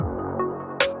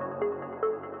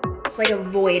It's like a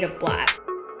void of black.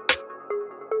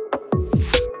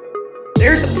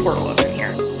 There's a portal open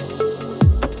here.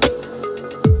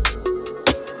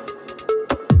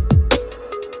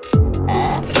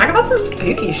 Let's talk about some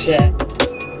spooky shit.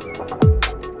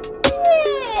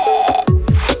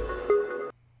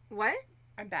 What?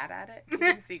 I'm bad at it.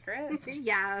 Keeping secrets.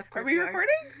 Yeah, of course. Are we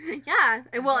recording? Yeah.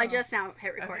 Well, I just now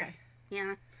hit record. Okay.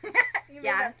 Yeah. You made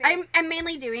Yeah. that face. I'm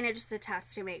mainly doing it just to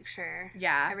test to make sure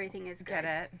Yeah. everything is good. Get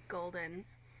it. Golden.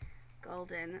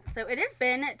 So it has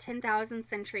been 10,000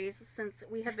 centuries since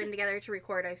we have been together to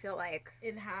record, I feel like.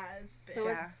 It has been. So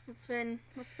Yeah. what's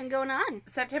been going on?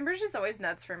 September's just always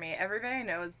nuts for me. Everybody I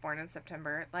know is born in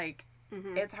September. Like,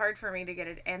 it's hard for me to get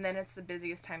it. And then it's the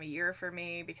busiest time of year for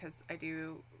me because I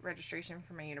do registration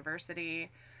for my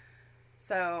university.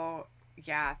 So,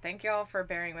 yeah. Thank y'all for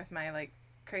bearing with my, like,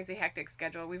 crazy hectic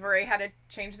schedule. We've already had to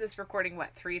change this recording,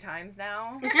 3 times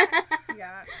now?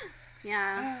 Yeah.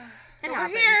 Yeah. It But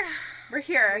happened. we're here. We're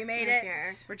here. We made We're it.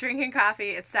 here. We're drinking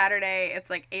coffee. It's Saturday.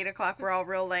 It's like 8 o'clock. We're all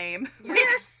real lame. We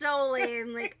are so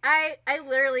lame. Like, I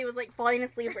literally was, like, falling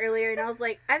asleep earlier, and I was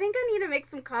like, I think I need to make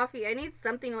some coffee. I need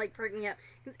something to, like, perk me up.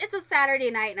 It's a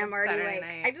Saturday night, and I'm It's already, Saturday like,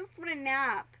 night. I just want to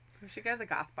nap. We should go to the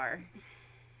goth bar.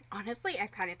 Honestly,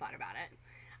 I've kind of thought about it.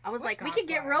 I was What like, we goth could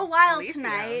get bar? real wild Elysium.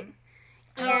 tonight.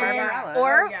 Oh, Barbarella.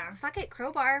 Or, yeah. fuck it,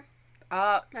 Crowbar.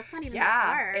 That's not even that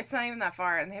Yeah, far. it's not even that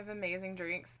far, and they have amazing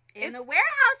drinks. And the It's-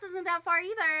 warehouse isn't that far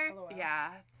either. LOL.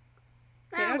 Yeah,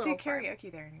 they A don't do little far. karaoke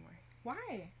there anymore.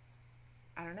 Why?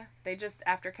 I don't know. They just,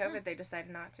 after COVID, they decided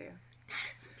not to. That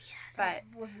is BS. But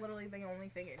It was literally the only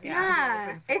thing it needed Yeah,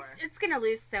 to be open for. it's gonna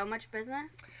lose so much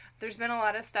business. there's been a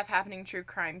lot of stuff happening true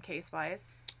crime case-wise.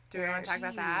 Do we want to talk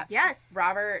about that? Yes.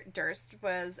 Robert Durst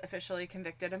was officially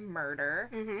convicted of murder.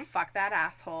 Mhm. Fuck that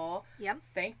asshole. Yep.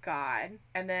 Thank God.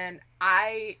 And then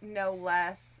I know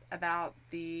less about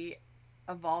the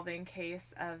evolving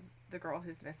case of the girl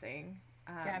who's missing.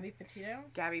 Gabby Petito.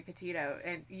 Gabby Petito.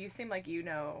 And you seem like you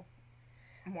know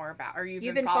more about, or you've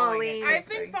You've been been following it. following- I've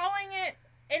been following it,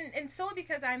 and solely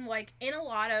because I'm like in a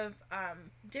lot of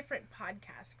different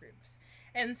podcast groups,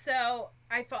 and so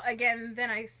I then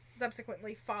I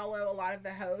subsequently follow a lot of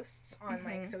the hosts on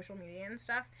like social media and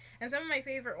stuff. And some of my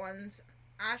favorite ones,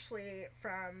 Ashley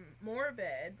from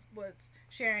Morbid, was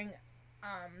sharing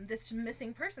this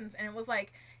missing persons, and it was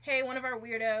like, hey, one of our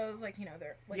weirdos, like, you know,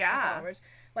 they're like Yeah. followers,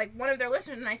 like one of their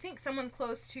listeners, and I think someone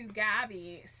close to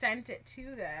Gabby sent it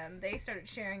to them. They started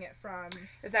sharing it from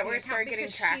Is that where the it started account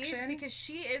getting traction? because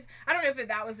she is, I don't know if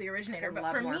that was the originator, I but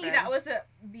love for me Morbid. that was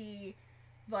the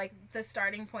like the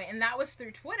starting point, and that was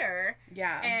through Twitter.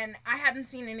 Yeah. And I hadn't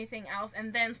seen anything else,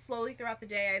 and then slowly throughout the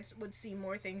day I would see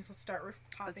more things start That's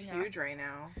popping huge up. right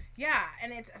now. Yeah,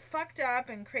 and it's fucked up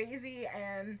and crazy,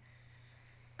 and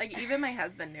Like, even my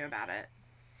husband knew about it.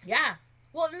 yeah.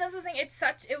 Well, and that's the thing. It's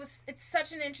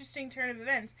such an interesting turn of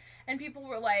events, and people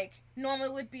were like, normally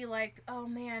would be like, oh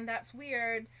man, that's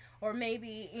weird, or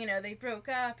maybe, you know, they broke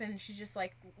up and she just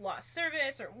like lost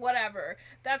service or whatever.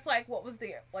 That's like what was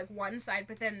the like one side,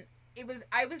 but then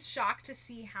I was shocked to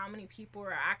see how many people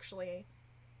were actually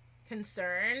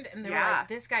concerned, and they were Yeah. like,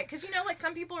 this guy, because you know, like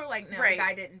some people are like, no, Right. the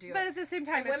guy didn't do But it. at the same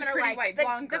time, And it's women a are pretty like, white the,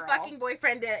 blonde the girl. fucking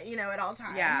boyfriend did, you know, at all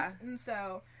times. Yeah. And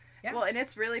so, yeah. Well, and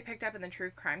it's really picked up in the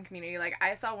true crime community. Like,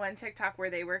 I saw one TikTok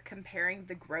where they were comparing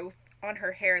the growth on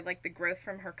her hair, like the growth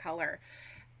from her color.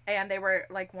 And they were,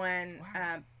 like, one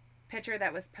picture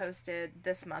that was posted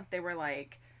this month, they were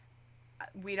like,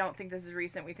 we don't think this is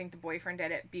recent. We think the boyfriend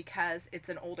did it because it's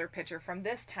an older picture from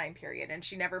this time period. And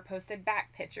she never posted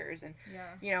back pictures. And,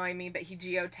 Yeah. you know what I mean? But he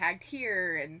geotagged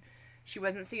here, and she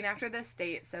wasn't seen after this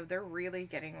date. So they're really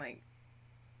getting, like,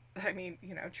 I mean,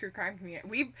 you know, true crime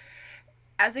community.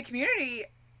 As a community,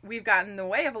 we've gotten in the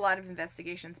way of a lot of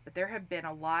investigations, but there have been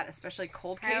a lot, especially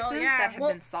cold Hell cases, yeah. that have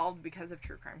Well, been solved because of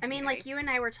true crime I mean, community. like you and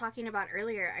I were talking about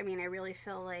earlier, I mean, I really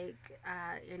feel like,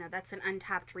 you know, that's an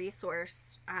untapped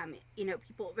resource. You know,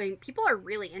 people are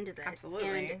really into this.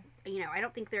 Absolutely. And, you know, I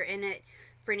don't think they're in it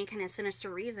for any kind of sinister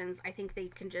reasons. I think they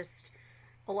can just,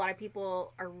 a lot of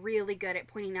people are really good at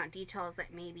pointing out details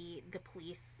that maybe the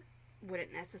police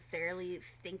wouldn't necessarily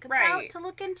think about Right. to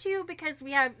look into, because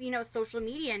we have, you know, social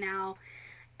media now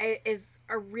is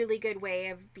a really good way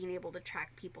of being able to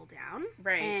track people down,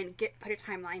 Right. and put a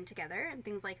timeline together and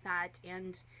things like that.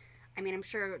 And I mean, I'm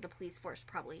sure the police force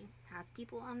probably has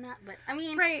people on that, but I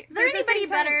mean, right. is there But at the anybody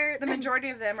same time, better? The majority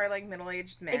of them are, like,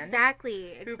 middle-aged men.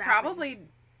 Exactly. Who probably,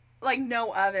 like,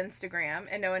 know of Instagram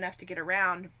and know enough to get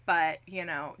around, but, you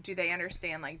know, do they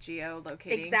understand, like,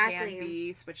 geolocating Exactly. can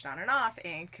be switched on and off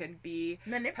and could be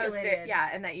Manipulated. posted, yeah,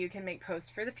 and that you can make posts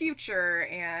for the future,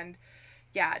 and,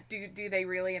 yeah, do they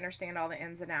really understand all the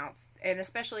ins and outs? And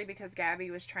especially because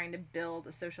Gabby was trying to build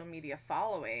a social media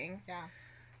following. Yeah.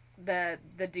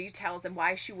 The details and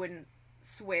why she wouldn't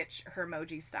switch her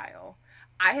emoji style.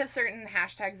 I have certain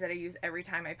hashtags that I use every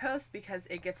time I post because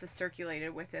it gets us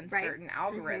circulated within certain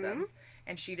algorithms,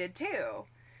 and she did too.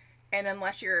 And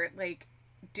unless you're like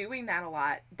doing that a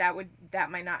lot, that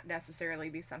might not necessarily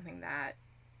be something that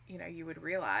you would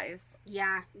realize.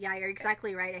 Yeah, you're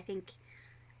exactly right.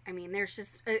 I mean, there's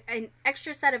just an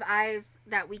extra set of eyes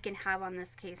that we can have on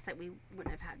this case that we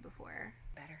wouldn't have had before.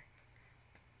 Better.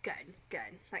 Good.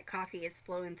 That coffee is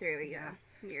flowing through you. Yeah.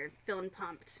 You're feeling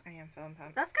pumped. I am feeling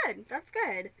pumped. That's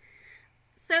good.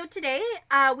 So today,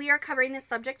 we are covering the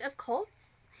subject of cults.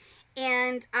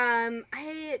 And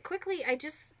I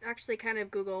just actually kind of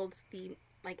Googled the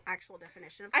actual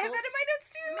definition of cults. I have that in my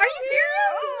notes too. Are you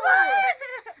serious? What?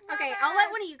 Okay, I'll let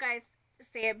one of you guys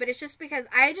say it, but it's just because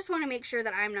I just want to make sure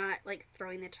that I'm not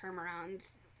throwing the term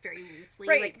around very loosely.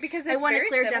 Right, because it's I want very a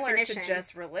clear similar definition. to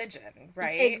just religion,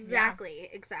 right? Exactly.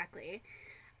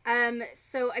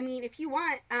 So, I mean, if you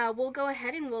want, we'll go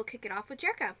ahead and we'll kick it off with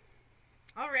Jerica.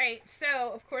 All right.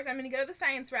 So, of course, I'm going to go the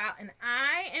science route, and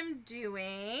I am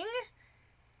doing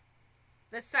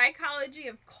the psychology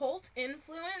of cult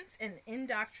influence and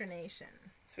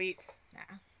indoctrination. Sweet.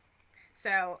 Yeah.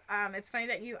 So, it's funny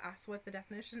that you asked what the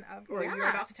definition of, or you're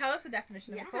about to tell us the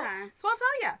definition of a cult. So I'll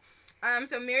tell you.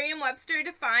 So Merriam-Webster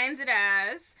defines it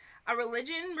as a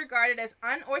religion regarded as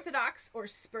unorthodox or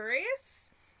spurious.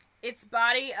 Its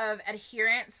body of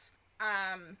adherents,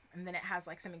 and then it has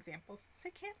some examples.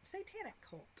 Satanic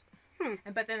cult.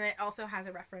 But then it also has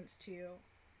a reference to,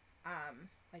 a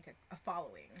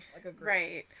following, a group.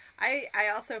 Right. I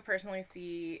also personally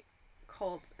see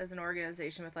cults as an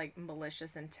organization with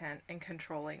malicious intent and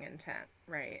controlling intent,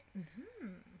 right? Mm-hmm.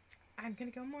 I'm gonna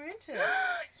go more into it.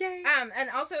 Yay! And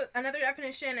also another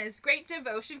definition is great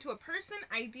devotion to a person,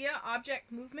 idea,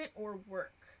 object, movement, or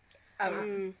work.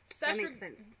 Such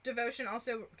devotion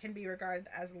also can be regarded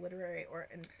as a literary or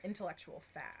an intellectual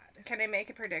fad. Can I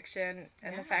make a prediction?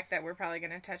 And the fact that we're probably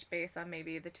going to touch base on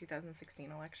maybe the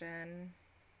 2016 election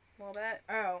a little bit?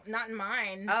 Oh, not in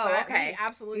mine. Oh, but okay. We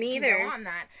absolutely Me can either. go on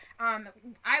that.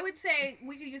 I would say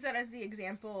we could use that as the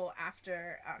example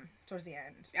after, towards the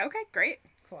end. Okay, great.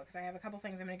 Cool, because I have a couple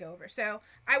things I'm going to go over. So,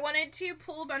 I wanted to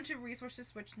pull a bunch of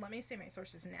resources, which let me say my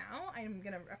sources now. I'm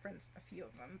going to reference a few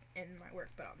of them in my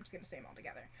work, but I'm just going to say them all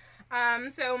together.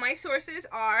 So, my sources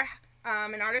are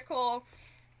an article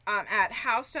at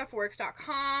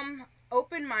howstuffworks.com,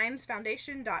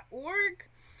 openmindsfoundation.org,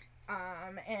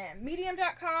 and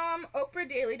medium.com,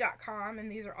 oprahdaily.com, and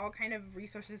these are all kind of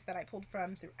resources that I pulled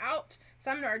from throughout.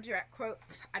 Some are direct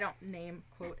quotes. I don't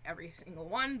quote every single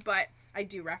one, but I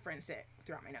do reference it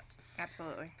throughout my notes.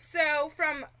 Absolutely. So,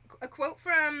 from a quote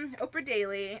from Oprah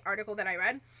Daily article that I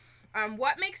read,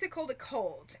 what makes a cult a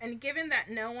cult? And given that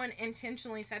no one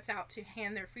intentionally sets out to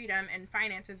hand their freedom and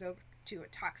finances over to a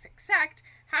toxic sect,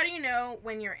 how do you know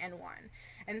when you're in one?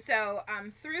 And so,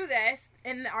 through this,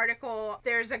 in the article,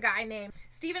 there's a guy named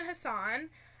Stephen Hassan,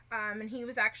 and he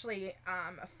was actually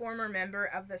a former member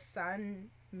of the Sun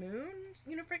Moon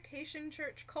Unification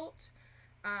Church cult.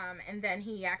 And then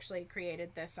he actually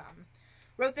created this,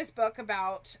 wrote this book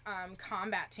about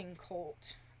combating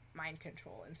cult mind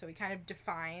control. And so he kind of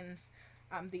defines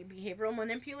the behavioral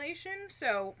manipulation.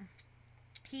 So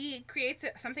he creates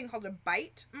something called a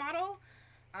BITE model.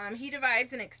 He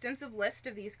divides an extensive list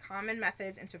of these common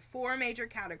methods into 4 major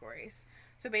categories.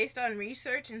 So based on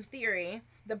research and theory,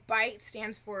 the BITE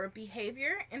stands for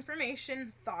behavior,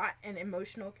 information, thought, and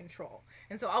emotional control.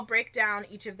 And so I'll break down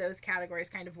each of those categories,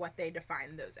 kind of what they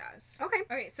define those as.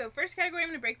 Okay, so first category I'm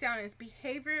going to break down is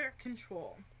behavior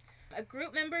control. A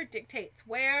group member dictates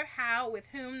where, how, with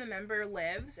whom the member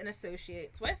lives and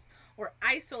associates with, or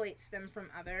isolates them from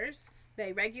others.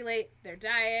 They regulate their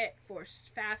diet, forced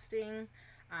fasting.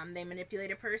 They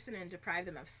manipulate a person and deprive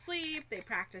them of sleep. They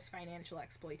practice financial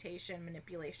exploitation,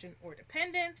 manipulation, or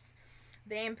dependence.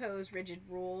 They impose rigid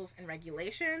rules and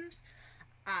regulations.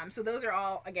 So those are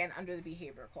all, again, under the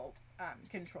behavioral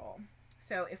control.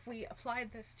 So if we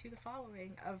applied this to the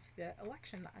following of the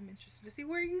election, I'm interested to see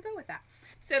where you go with that.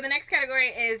 So the next category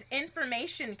is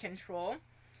information control.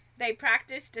 They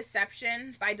practice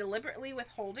deception by deliberately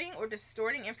withholding or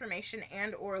distorting information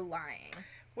and or lying.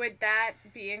 Would that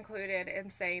be included in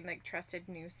saying trusted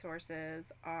news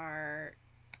sources are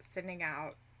sending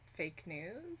out fake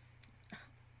news?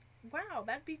 Wow,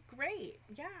 that'd be great.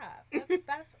 Yeah,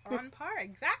 that's on par.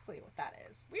 Exactly what that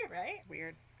is. Weird, right?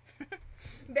 Weird.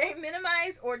 They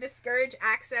minimize or discourage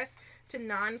access to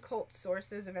non-cult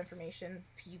sources of information,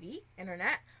 TV,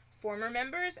 internet, former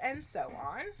members, and so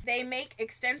on. They make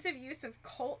extensive use of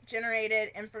cult-generated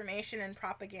information and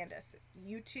propaganda. So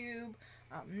YouTube,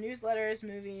 newsletters,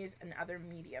 movies, and other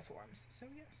media forms. So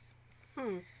yes.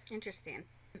 Interesting.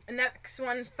 Next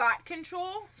one, thought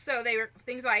control. So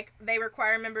things like they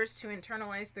require members to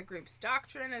internalize the group's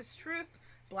doctrine as truth,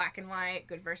 black and white,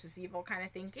 good versus evil kind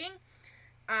of thinking.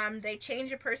 They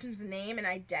change a person's name and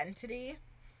identity.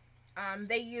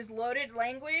 They use loaded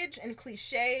language and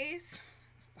cliches,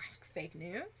 like fake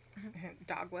news,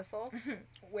 dog whistle,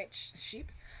 which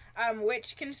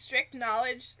constrict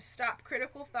knowledge, stop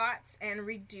critical thoughts, and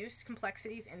reduce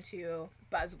complexities into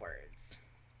buzzwords.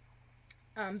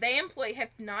 They employ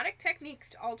hypnotic techniques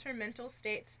to alter mental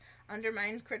states,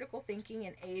 undermine critical thinking,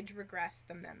 and age regress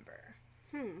the member.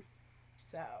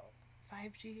 So,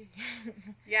 5G.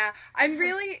 Yeah,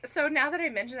 so now that I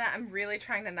mention that, I'm really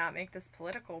trying to not make this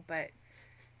political, but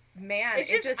man, it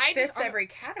just fits every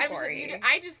category. It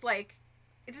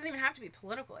doesn't even have to be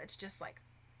political. It's just like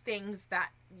things that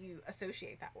you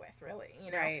associate that with, really,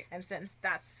 you know? Right. And since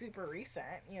that's super recent,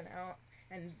 you know,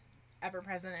 and ever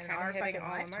present in our fucking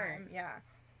lifetime.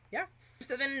 Yeah.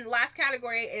 So then last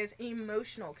category is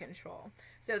emotional control.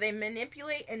 So they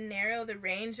manipulate and narrow the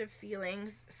range of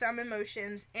feelings. Some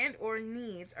emotions and or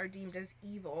needs are deemed as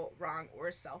evil, wrong,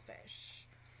 or selfish.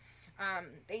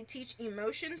 They teach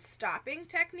emotion stopping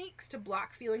techniques to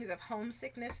block feelings of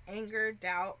homesickness, anger,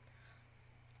 doubt.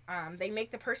 They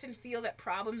make the person feel that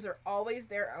problems are always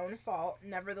their own fault,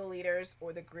 never the leader's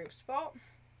or the group's fault.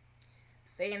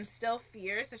 They instill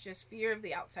fear, such as fear of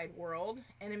the outside world,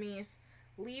 enemies,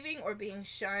 leaving or being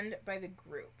shunned by the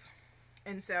group.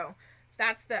 And so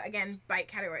that's the, again, bite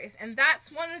categories. And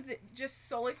that's one of the, just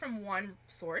solely from one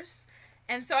source.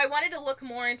 And so I wanted to look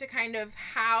more into kind of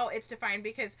how it's defined,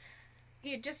 because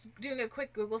just doing a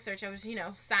quick Google search, I was,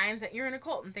 signs that you're in a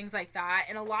cult and things like that.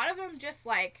 And a lot of them just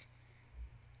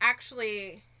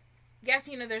actually, yes,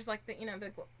 there's the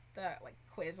like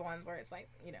quiz ones where it's like,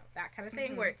 that kind of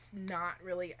thing, where it's not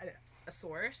really a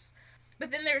source. But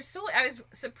then I was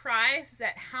surprised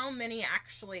at how many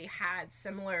actually had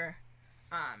similar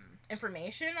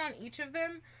information on each of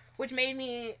them, which made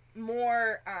me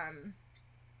more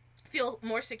feel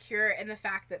more secure in the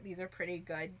fact that these are pretty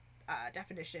good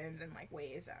definitions and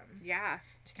ways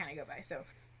to kind of go by. So,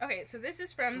 okay, so this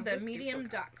is from the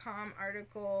medium.com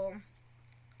article,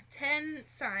 10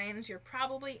 signs you're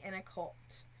probably in a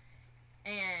cult.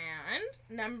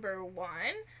 And number 1,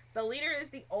 the leader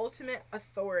is the ultimate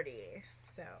authority.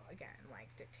 So again,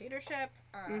 dictatorship,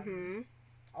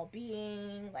 all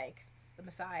being, the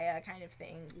Messiah kind of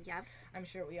thing. Yep. I'm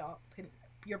sure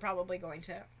you're probably going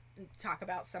to talk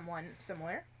about someone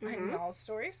similar in y'all's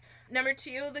stories. Number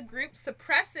 2, the group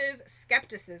suppresses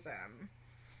skepticism.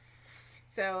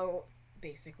 So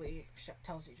basically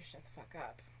tells you to shut the fuck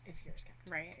up if you're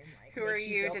skeptical. Right. And, who are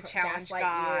you to challenge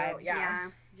God?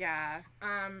 Yeah.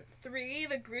 3,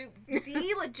 the group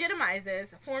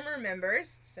delegitimizes former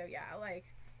members. So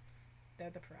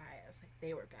they're the pariahs.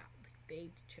 They were bad.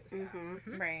 They chose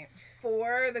that. Right.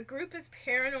 4, the group is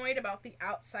paranoid about the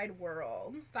outside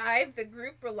world. 5, the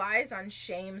group relies on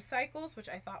shame cycles, which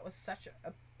I thought was such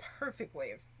a perfect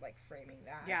way of framing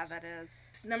that. Yeah, that is.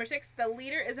 Number 6, the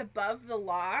leader is above the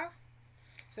law.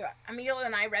 So immediately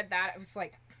when I read that, I was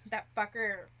like, that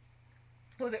fucker,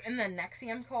 was it in the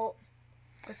NXIVM cult?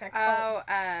 The sex cult?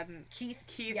 Keith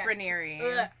yes. Raniere.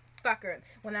 Ugh, fucker.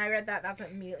 When I read that, that's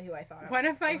immediately who I thought of. One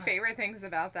of my favorite things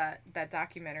about that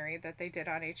documentary that they did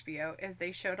on HBO is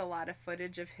they showed a lot of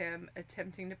footage of him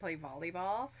attempting to play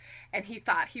volleyball, and he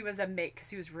thought he was a mate because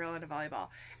he was real into volleyball,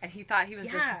 and he thought he was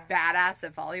this badass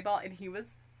at volleyball, and he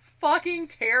was fucking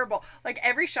terrible.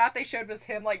 Every shot they showed was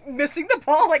him missing the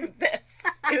ball like this.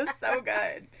 It was so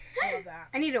good. I love that.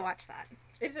 I need to watch that.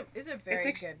 It's a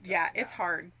very good. Yeah, it's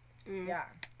hard. Yeah,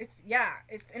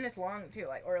 it's long too.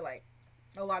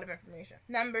 A lot of information.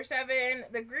 Number 7,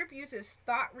 the group uses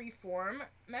thought reform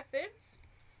methods.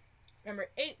 Number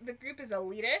 8, the group is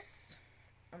elitist.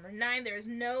 Number 9, there is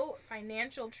no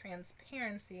financial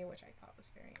transparency, which I thought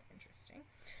was very interesting.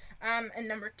 And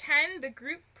number 10, the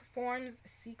group performs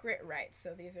secret rites.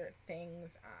 So these are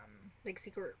things like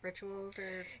secret rituals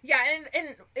or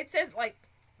and it says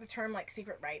the term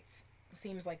secret rites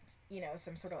seems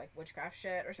some sort of witchcraft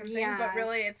shit or something, but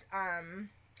really it's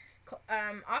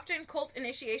often cult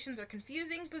initiations are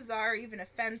confusing, bizarre, even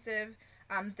offensive.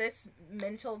 This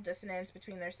mental dissonance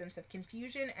between their sense of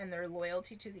confusion and their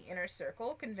loyalty to the inner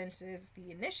circle convinces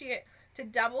the initiate to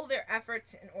double their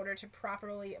efforts in order to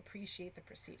properly appreciate the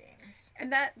proceedings.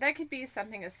 And that could be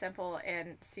something as simple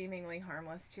and seemingly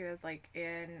harmless too as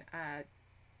in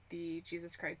the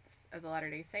Jesus Christ of the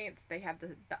Latter-day Saints, they have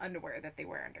the underwear that they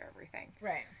wear under everything.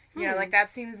 Right. You know, like,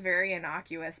 that seems very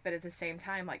innocuous, but at the same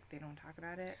time, like, they don't talk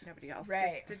about it. Nobody else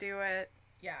gets to do it.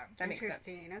 Yeah. That makes sense.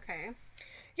 Interesting. Okay.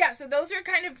 Yeah, so those are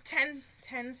kind of 10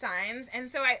 signs.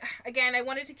 And so I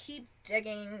wanted to keep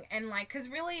digging and like, because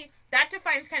really that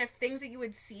defines kind of things that you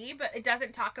would see, but it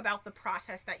doesn't talk about the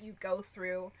process that you go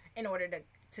through in order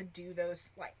to do those,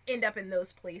 like, end up in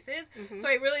those places. So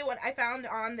I found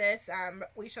on this,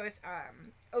 we show us,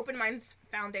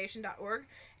 openmindsfoundation.org,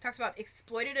 talks about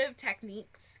exploitative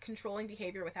techniques controlling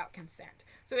behavior without consent.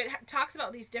 So it talks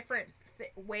about these different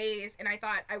ways, and I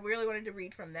thought I really wanted to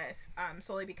read from this,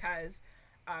 solely because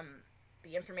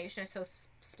the information is so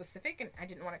specific, and I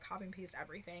didn't want to copy and paste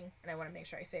everything, and I want to make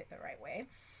sure I say it the right way.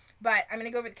 But I'm going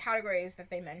to go over the categories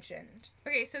that they mentioned.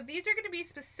 Okay, so these are going to be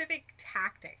specific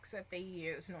tactics that they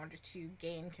use in order to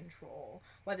gain control.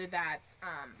 Whether that's,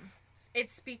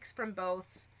 it speaks from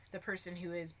both the person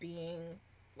who is being,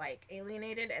 like,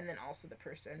 alienated and then also the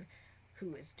person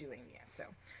who is doing it.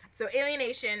 So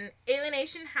alienation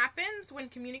happens when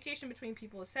communication between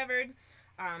people is severed.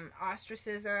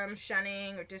 Ostracism,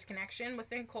 shunning, or disconnection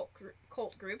within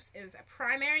cult groups is a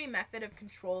primary method of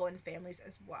control in families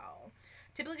as well.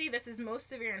 Typically, this is most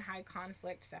severe in high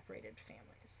conflict separated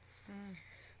families.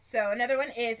 So another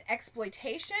one is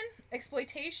exploitation.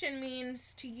 Exploitation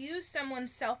means to use someone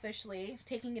selfishly,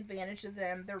 taking advantage of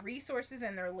them, their resources,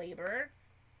 and their labor.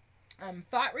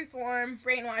 Thought reform,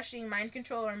 brainwashing, mind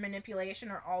control, or manipulation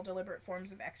are all deliberate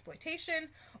forms of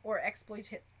exploitation or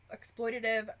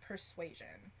exploitative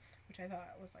persuasion, which I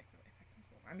thought was, like, really fucking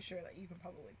cool. I'm sure that you can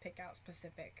probably pick out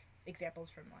specific examples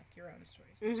from, like, your own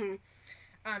stories.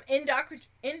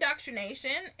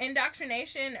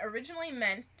 Indoctrination originally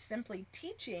meant simply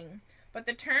teaching, but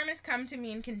the term has come to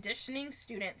mean conditioning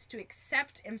students to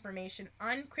accept information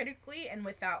uncritically and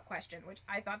without question, which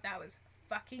I thought that was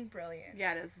fucking brilliant.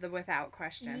 Yeah, it is the without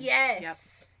question. Yes. Yep.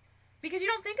 Because you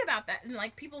don't think about that, and,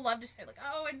 like, people love to say, like,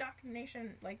 oh,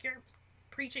 indoctrination, like, you're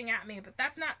preaching at me, but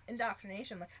that's not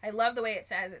indoctrination. Like, I love the way it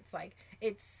says it's like,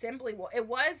 it's simply, well, it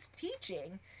was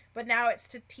teaching, but now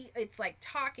it's it's like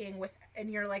talking with, and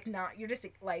you're like not, you're just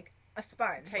like a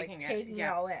sponge, taking it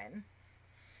all in.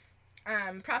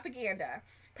 Propaganda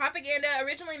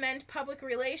originally meant public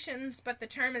relations, but the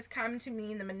term has come to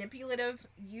mean the manipulative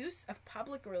use of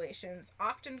public relations,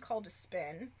 often called a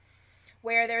spin,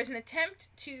 where there's an attempt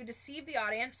to deceive the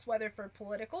audience, whether for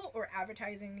political or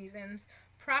advertising reasons.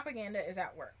 Propaganda is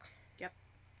at work. Yep.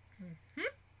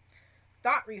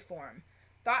 Thought reform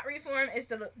is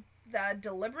the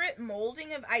deliberate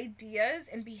molding of ideas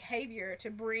and behavior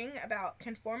to bring about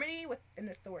conformity with an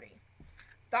authority.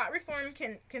 Thought reform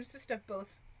can consist of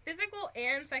both physical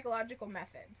and psychological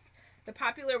methods. The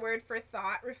popular word for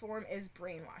thought reform is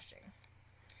brainwashing.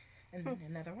 And then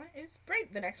another one is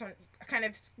the next one, kind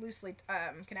of loosely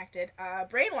connected.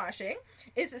 Brainwashing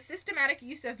is the systematic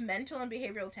use of mental and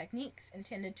behavioral techniques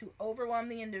intended to overwhelm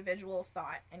the individual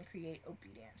thought and create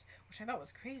obedience, which I thought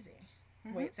was crazy.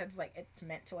 The way it says, like, it's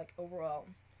meant to, like,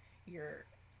 overwhelm your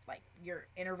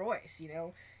inner voice, you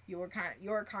know, your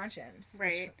conscience.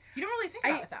 Right. You don't really think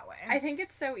about it that way. I think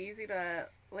it's so easy to,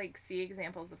 like, see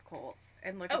examples of cults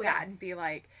and look at that and be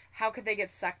like, how could they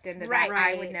get sucked into that?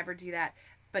 I would never do that.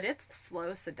 But it's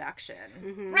slow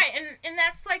seduction. Right, and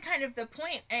that's, like, kind of the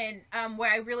point, and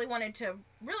where I really wanted to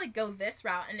really go this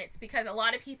route, and it's because a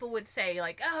lot of people would say,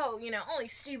 like, oh, you know, only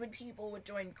stupid people would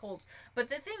join cults. But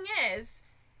the thing is,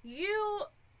 you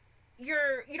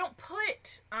don't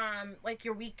put, like,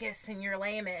 your weakest and your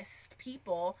lamest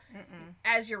people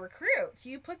as your recruits.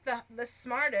 You put the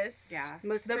smartest,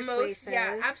 most,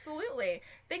 absolutely.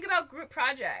 Think about group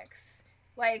projects,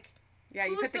 like. Yeah,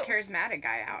 you put the charismatic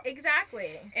guy out.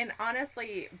 Exactly. And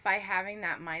honestly, by having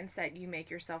that mindset, you make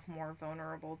yourself more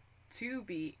vulnerable to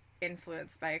be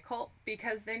influenced by a cult,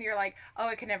 because then you're like, oh,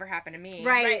 it can never happen to me.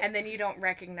 Right. And then you don't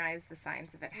recognize the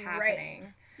signs of it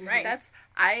happening. Right.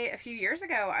 A few years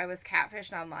ago, I was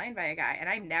catfished online by a guy, and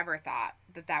I never thought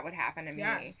that would happen to me.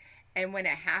 Yeah. And when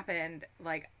it happened,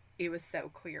 like, it was so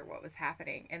clear what was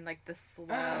happening, and, like, the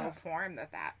slow form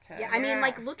that took. Yeah, I mean,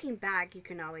 like, looking back, you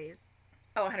can always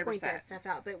 100%. point that stuff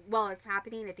out, but while it's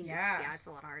happening, I think it's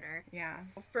a lot harder. Yeah.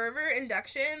 Fervor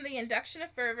induction. The induction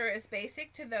of fervor is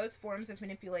basic to those forms of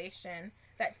manipulation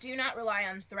that do not rely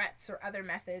on threats or other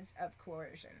methods of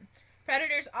coercion.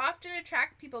 Predators often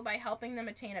attract people by helping them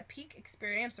attain a peak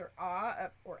experience or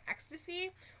awe or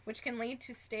ecstasy, which can lead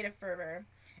to state of fervor.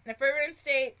 In a fervent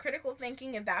state, critical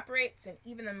thinking evaporates, and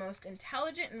even the most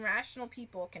intelligent and rational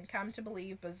people can come to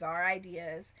believe bizarre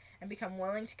ideas and become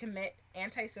willing to commit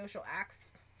antisocial acts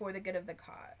for the good of the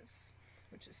cause,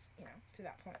 which is, you know, to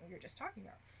that point we were just talking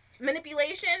about.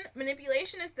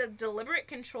 Manipulation is the deliberate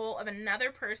control of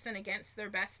another person against their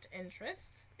best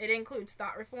interests. It includes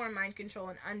thought reform, mind control,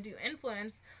 and undue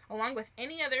influence, along with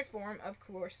any other form of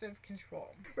coercive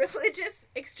control. Religious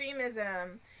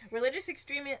extremism.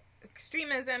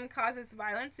 Extremism causes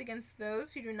violence against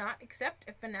those who do not accept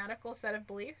a fanatical set of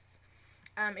beliefs.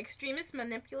 Extremists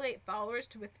manipulate followers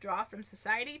to withdraw from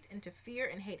society and to fear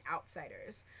and hate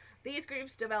outsiders. These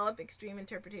groups develop extreme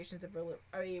interpretations of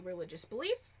a religious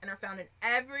belief and are found in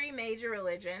every major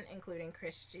religion, including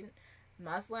Christian,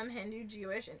 Muslim, Hindu,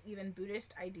 Jewish, and even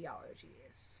Buddhist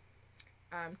ideologies.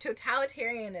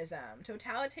 Totalitarianism.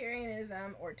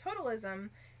 Totalitarianism, or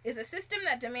totalism, is a system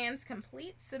that demands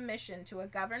complete submission to a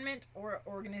government or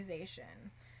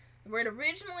organization. The word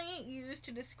originally used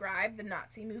to describe the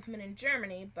Nazi movement in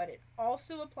Germany, but it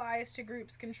also applies to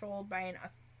groups controlled by an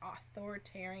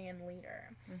authoritarian leader,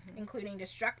 including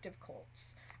destructive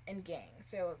cults and gangs.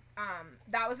 So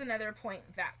that was another point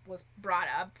that was brought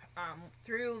up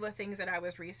through the things that I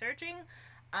was researching.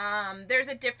 There's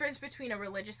a difference between a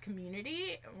religious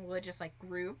community, a religious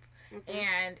group,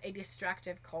 and a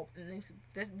destructive cult. And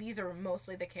these are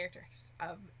mostly the characters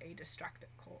of a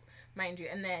destructive cult, mind you.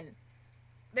 And then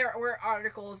there were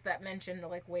articles that mentioned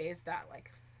ways that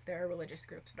there are religious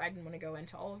groups, but I didn't want to go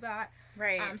into all of that.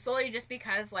 Right. Solely just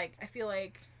because I feel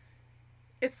like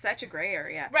it's such a gray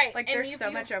area. Right. There's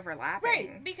so much overlapping.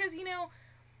 Right. Because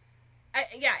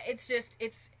it's just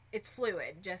it's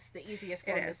fluid. Just the easiest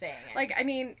form of saying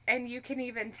it. And you can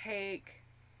even take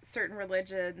certain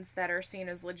religions that are seen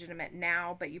as legitimate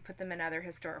now, but you put them in other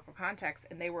historical contexts,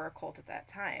 and they were a cult at that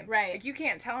time. Right. You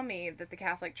can't tell me that the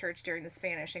Catholic Church during the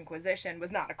Spanish Inquisition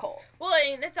was not a cult. Well,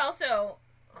 it's also,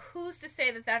 who's to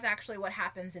say that that's actually what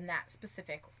happens in that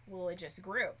specific religious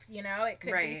group? It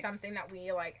could be something that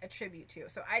we attribute to.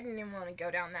 So I didn't even want to go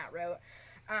down that road.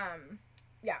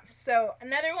 Yeah. So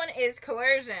another one is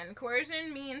coercion.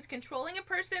 Coercion means controlling a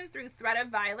person through threat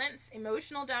of violence,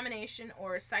 emotional domination,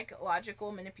 or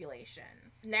psychological manipulation.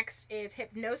 Next is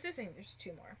hypnosis. I think there's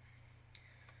two more.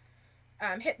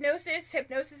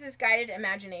 Hypnosis is guided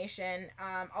imagination.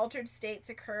 Altered states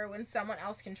occur when someone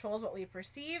else controls what we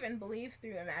perceive and believe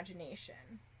through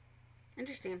imagination.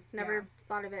 Interesting. Never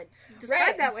thought of it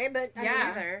described that way, but I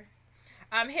don't either.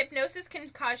 Hypnosis can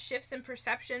cause shifts in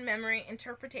perception, memory,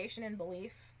 interpretation, and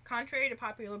belief. Contrary to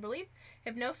popular belief,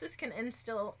 hypnosis can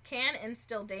instill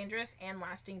dangerous and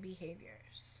lasting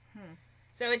behaviors.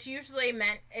 So it's usually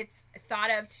it's thought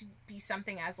of to be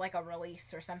something as a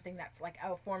release or something that's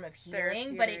a form of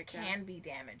healing, but it can be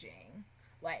damaging.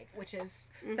 Which is...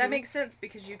 That makes sense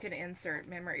because you can insert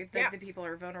memory. The people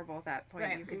are vulnerable at that point.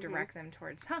 Right. You could direct them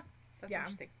towards, that's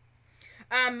interesting.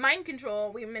 Mind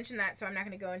control, we mentioned that, so I'm not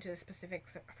going to go into the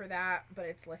specifics for that, but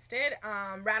it's listed.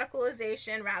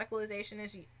 Radicalization. Radicalization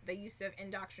is the use of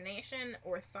indoctrination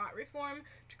or thought reform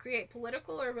to create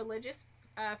political or religious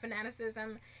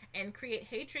fanaticism and create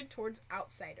hatred towards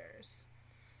outsiders.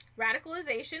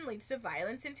 Radicalization leads to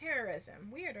violence and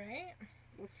terrorism. Weird, right?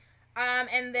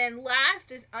 And then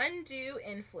last is undue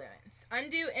influence.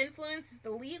 Undue influence is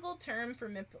the legal term for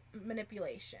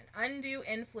manipulation. Undue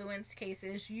influence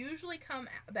cases usually come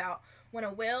about when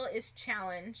a will is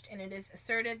challenged and it is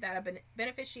asserted that a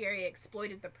beneficiary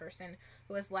exploited the person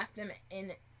who has left them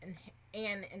an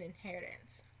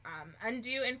inheritance.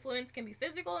 Undue influence can be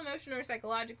physical, emotional, or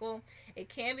psychological. It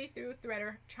can be through threat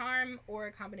or charm or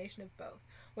a combination of both,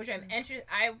 which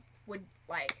I would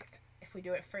if we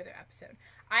do a further episode,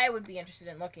 I would be interested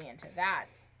in looking into that.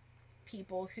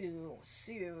 People who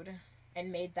sued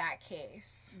and made that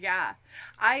case. Yeah.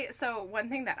 So one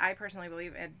thing that I personally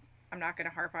believe, and I'm not going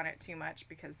to harp on it too much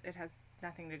because it has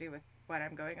nothing to do with what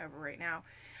I'm going over right now.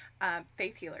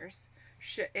 Faith healers.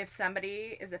 If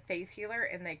somebody is a faith healer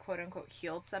and they quote unquote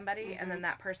healed somebody and then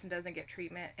that person doesn't get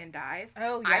treatment and dies,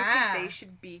 I think they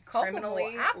should be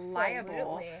criminally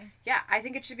liable. Yeah, I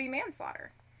think it should be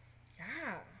manslaughter.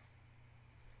 Yeah.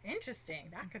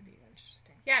 Interesting. That could be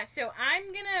interesting. Yeah, so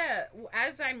I'm gonna,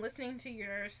 as I'm listening to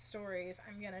your stories,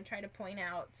 I'm gonna try to point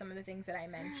out some of the things that I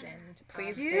mentioned.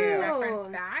 Please do. Reference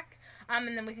back.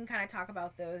 And then we can kind of talk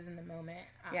about those in the moment.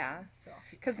 Yeah. So,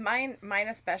 because mine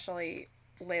especially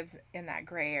lives in that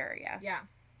gray area. Yeah.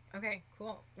 Okay,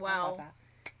 cool. Well,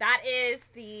 that is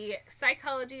the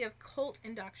psychology of cult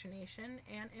indoctrination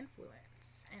and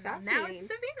influence. And now it's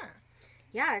Savannah.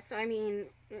 Yeah, so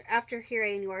after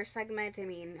hearing your segment,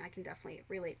 I can definitely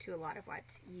relate to a lot of what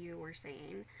you were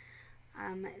saying.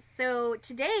 So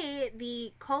today,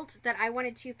 the cult that I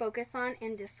wanted to focus on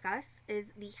and discuss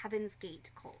is the Heaven's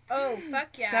Gate cult. Oh, fuck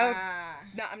yeah.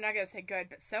 No, I'm not going to say good,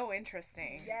 but so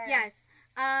interesting. Yes.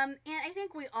 And I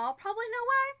think we all probably know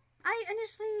why I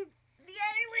initially The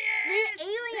aliens! The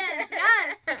aliens,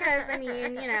 yes! Because, I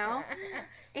mean,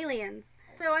 aliens.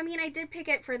 So, I mean, I did pick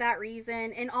it for that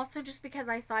reason, and also just because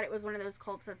I thought it was one of those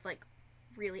cults that's, like,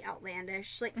 really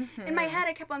outlandish. Like, in my head,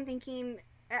 I kept on thinking,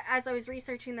 as I was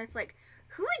researching this, like,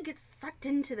 who would get sucked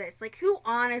into this? Like, who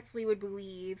honestly would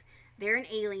believe they're an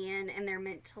alien and they're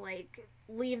meant to, like,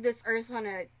 leave this Earth on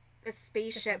a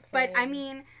spaceship? But, I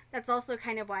mean, that's also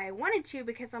kind of why I wanted to,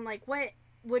 because I'm like, what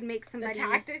would make somebody... The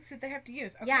tactics that they have to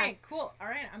use. Okay, yeah. Cool. All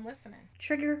right, I'm listening.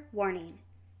 Trigger warning.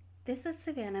 This is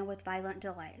Savannah with Violent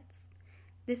Delights.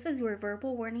 This is your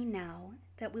verbal warning now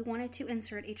that we wanted to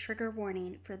insert a trigger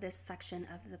warning for this section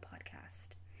of the podcast.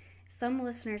 Some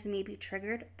listeners may be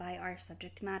triggered by our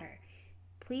subject matter.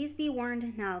 Please be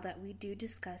warned now that we do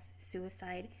discuss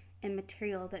suicide and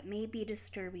material that may be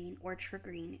disturbing or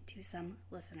triggering to some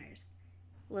listeners.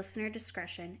 Listener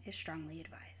discretion is strongly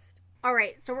advised. All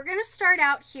right, so we're going to start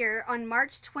out here on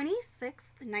March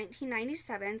 26th,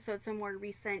 1997, so it's a more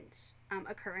recent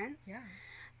occurrence. Yeah.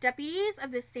 Deputies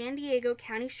of the San Diego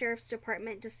County Sheriff's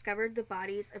Department discovered the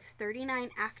bodies of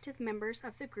 39 active members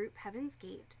of the group Heaven's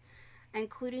Gate,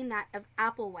 including that of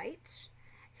Applewhite,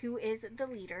 who is the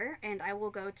leader, and I will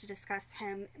go to discuss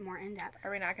him more in depth. Are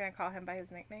we not going to call him by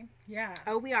his nickname? Yeah.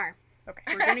 Oh, we are. Okay.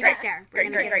 We're going to get there. We're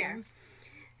going to Great. get there.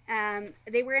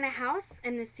 They were in a house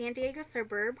in the San Diego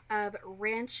suburb of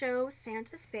Rancho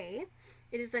Santa Fe.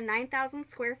 It is a 9,000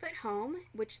 square foot home,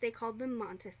 which they called the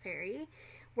Montessori,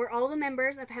 where all the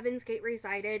members of Heaven's Gate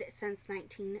resided since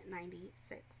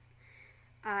 1996.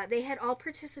 They had all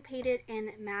participated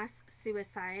in mass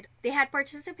suicide. They had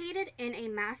participated in a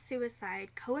mass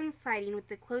suicide coinciding with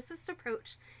the closest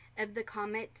approach of the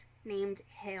comet named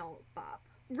Hale-Bopp.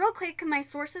 Real quick, my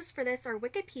sources for this are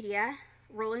Wikipedia,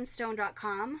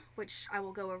 RollingStone.com, which I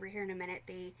will go over here in a minute.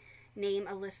 They name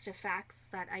a list of facts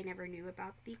that I never knew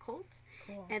about the cult.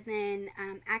 Cool. And then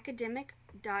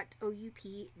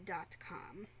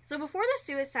academic.oup.com. So before the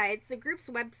suicides, the group's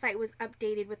website was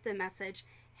updated with the message,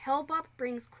 Hale-Bopp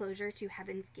brings closure to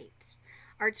Heaven's Gate.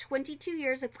 Our 22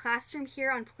 years of classroom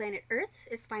here on planet Earth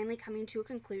is finally coming to a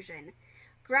conclusion.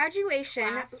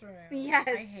 Graduation... Classroom. Yes.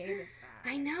 I hated that.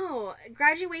 I know.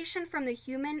 Graduation from the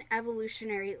human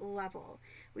evolutionary level.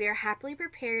 We are happily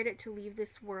prepared to leave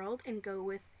this world and go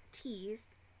with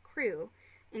T's crew.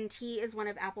 And T is one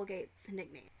of Applegate's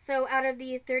nicknames. So out of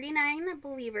the 39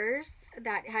 believers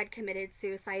that had committed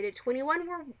suicide, 21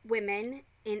 were women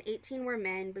and 18 were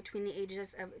men between the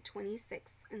ages of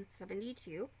 26 and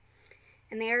 72.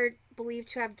 And they are believed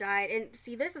to have died, and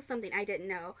see, this is something I didn't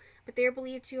know, but they are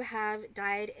believed to have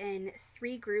died in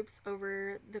 3 groups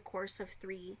over the course of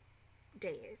 3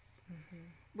 days,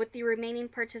 with the remaining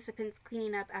participants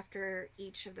cleaning up after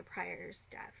each of the prior's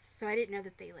deaths. So I didn't know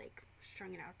that they, like,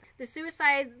 strung it out there. The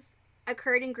suicides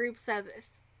occurred in groups of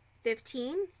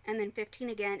 15, and then 15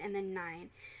 again, and then 9,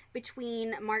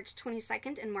 between March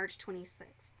 22nd and March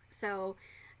 26th. So,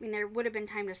 I mean, there would have been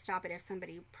time to stop it if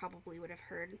somebody probably would have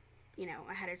heard,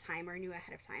 ahead of time or knew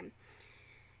ahead of time.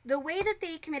 The way that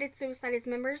they committed suicide is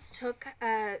members took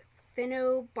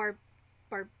phenobarbital.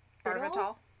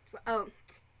 Barbital. Oh,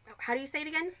 how do you say it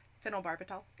again?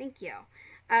 Phenobarbital. Thank you.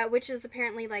 Which is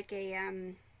apparently like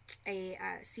a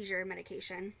seizure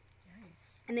medication.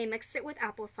 Yikes. And they mixed it with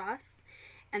applesauce,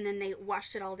 and then they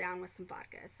washed it all down with some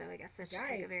vodka. So I guess that's just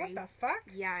like a very... What the fuck?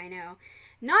 Yeah, I know.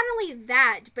 Not only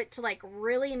that, but to like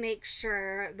really make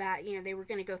sure that, they were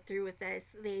going to go through with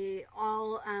this, they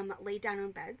all laid down on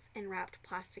beds and wrapped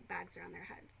plastic bags around their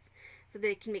heads so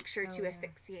they can make sure to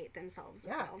asphyxiate themselves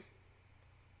as well.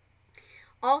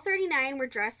 All 39 were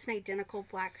dressed in identical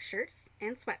black shirts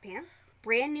and sweatpants,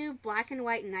 brand new black and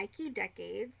white Nike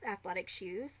Decades athletic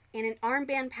shoes, and an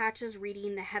armband patches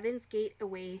reading the Heaven's Gate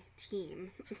Away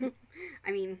Team.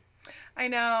 I mean... I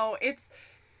know. It's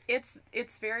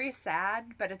very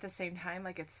sad, but at the same time,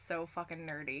 like, it's so fucking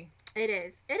nerdy. It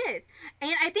is.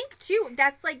 And I think, too,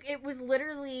 that's, like, it was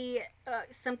literally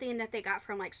something that they got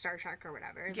from, like, Star Trek or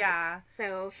whatever. Yeah. Like,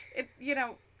 so...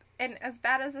 And as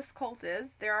bad as this cult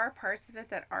is, there are parts of it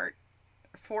that aren't,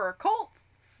 for a cult,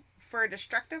 for a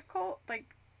destructive cult,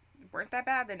 like, weren't that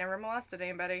bad. They never molested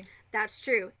anybody. That's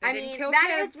true. They didn't kill that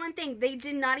kids. is one thing. They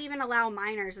did not even allow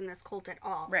minors in this cult at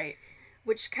all. Right.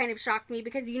 Which kind of shocked me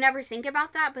because you never think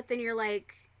about that, but then you're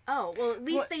like, oh, well, at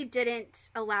least they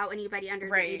didn't allow anybody under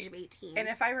the age of 18. And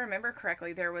if I remember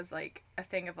correctly, there was, like, a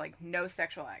thing of, like, no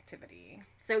sexual activity.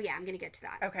 So, yeah, I'm going to get to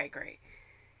that. Okay, great.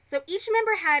 So each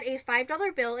member had a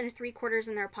 $5 bill and 3/4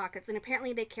 in their pockets, and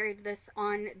apparently they carried this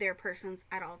on their persons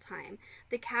at all time.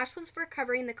 The cash was for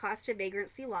covering the cost of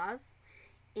vagrancy laws,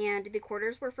 and the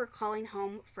quarters were for calling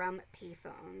home from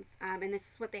payphones. And this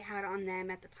is what they had on them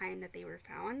at the time that they were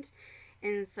found.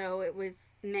 And so it was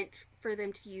meant for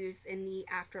them to use in the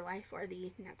afterlife or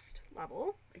the next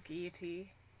level. Like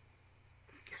E.T.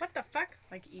 What the fuck?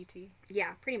 Like E.T.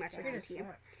 Yeah, pretty much like Weird as E.T.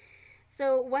 fuck.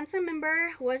 So once a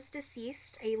member was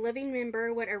deceased, a living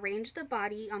member would arrange the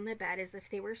body on the bed as if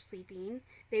they were sleeping.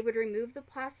 They would remove the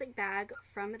plastic bag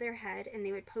from their head and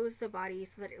they would pose the body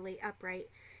so that it lay upright.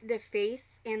 The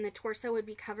face and the torso would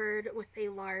be covered with a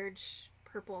large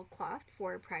purple cloth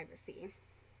for privacy.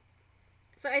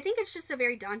 So I think it's just a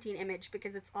very daunting image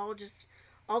because it's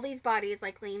all these bodies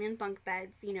like laying in bunk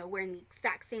beds, you know, wearing the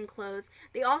exact same clothes.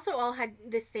 They also all had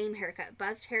the same haircut,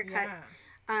 buzzed haircuts. Yeah.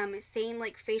 Same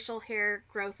like facial hair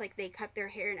growth, like they cut their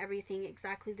hair and everything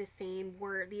exactly the same,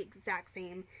 wore the exact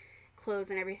same clothes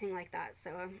and everything like that.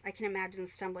 So I can imagine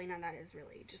stumbling on that is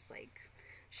really just like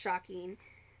shocking.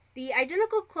 The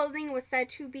identical clothing was said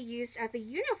to be used as a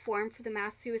uniform for the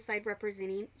mass suicide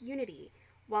representing unity,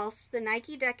 whilst the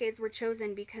Nike decades were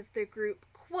chosen because the group,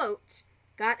 quote,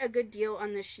 got a good deal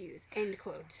on the shoes, end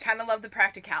quote. Kind of love the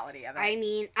practicality of it. I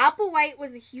mean, Applewhite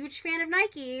was a huge fan of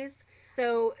Nikes.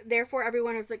 So, therefore,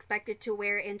 everyone was expected to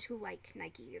wear and to like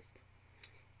Nikes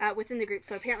within the group.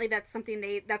 So, apparently, that's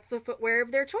the footwear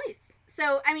of their choice.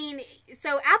 So, I mean,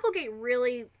 Applegate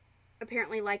really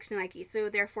apparently liked Nike. So,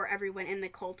 therefore, everyone in the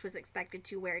cult was expected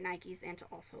to wear Nikes and to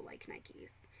also like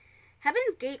Nikes.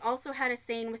 Heaven's Gate also had a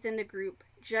saying within the group,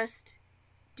 just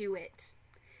do it.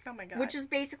 Oh my god. Which is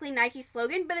basically Nike's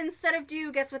slogan, but instead of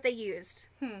do, guess what they used?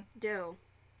 Do.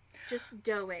 Just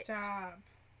do it. Stop.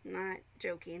 Not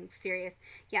joking. Serious.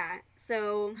 Yeah.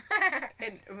 So.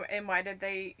 and why did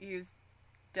they use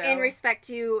dough? In respect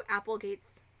to Applegate's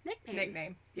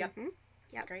nickname. Yep. Mm-hmm.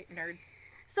 Yep. Great nerd.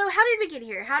 So how did we get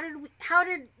here? How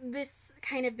did this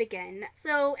kind of begin?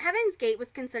 So Heaven's Gate was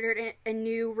considered a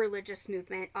new religious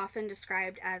movement, often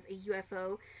described as a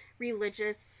UFO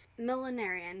religious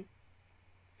millenarian.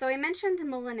 So I mentioned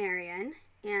millenarian.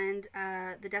 And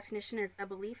the definition is a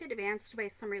belief advanced by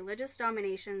some religious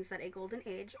dominations that a golden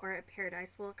age or a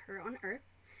paradise will occur on earth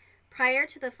prior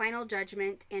to the final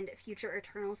judgment and future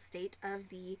eternal state of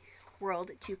the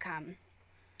world to come.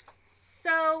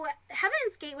 So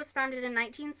Heaven's Gate was founded in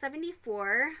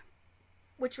 1974,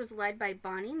 which was led by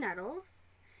Bonnie Nettles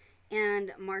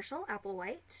and Marshall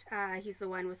Applewhite. He's the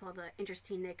one with all the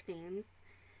interesting nicknames.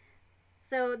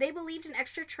 So they believed in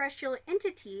extraterrestrial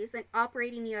entities and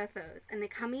operating UFOs and the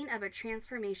coming of a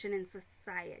transformation in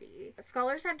society.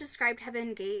 Scholars have described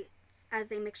Heaven Gates as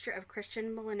a mixture of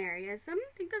Christian millenarianism.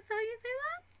 I think that's how you say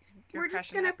that. We're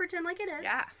just going to pretend like it is.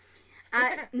 Yeah.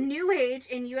 New Age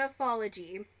and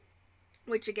ufology,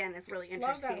 which again is really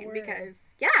interesting because,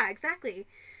 yeah, exactly.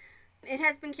 It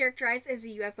has been characterized as a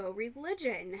UFO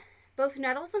religion. Both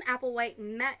Nettles and Applewhite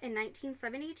met in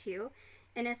 1972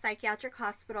 in a psychiatric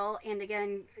hospital, and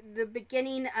again, the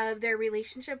beginning of their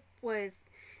relationship was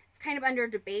kind of under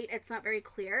debate. It's not very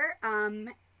clear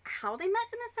how they met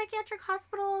in the psychiatric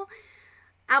hospital.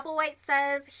 Applewhite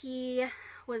says he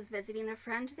was visiting a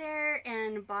friend there,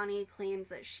 and Bonnie claims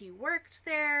that she worked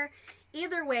there.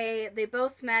 Either way, they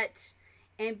both met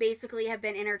and basically have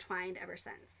been intertwined ever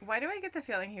since. Why do I get the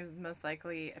feeling he was most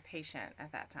likely a patient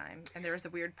at that time, and there was a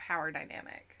weird power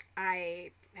dynamic?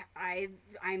 I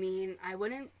mean, I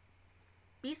wouldn't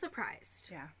be surprised.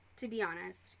 Yeah. To be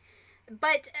honest.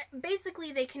 But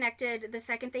basically they connected the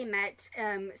second they met,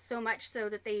 so much so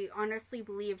that they honestly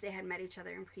believed they had met each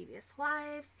other in previous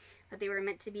lives, that they were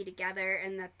meant to be together,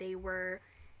 and that they were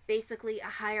basically a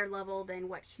higher level than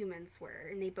what humans were.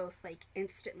 And they both, like,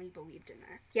 instantly believed in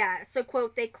this. Yeah, so,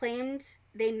 quote, they claimed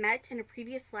they met in a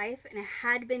previous life and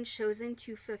had been chosen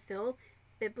to fulfill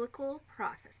biblical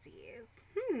prophecies.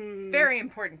 Very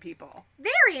important people.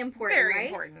 Very important, Very right?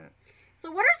 important.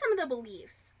 So what are some of the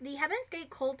beliefs? The Heaven's Gate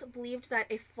cult believed that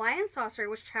a flying saucer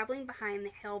was traveling behind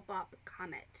the Hale-Bopp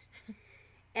comet.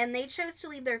 And they chose to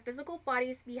leave their physical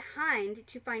bodies behind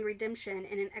to find redemption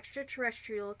in an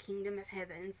extraterrestrial kingdom of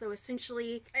heaven. So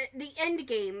essentially, the end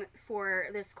game for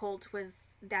this cult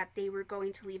was that they were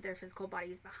going to leave their physical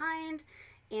bodies behind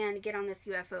and get on this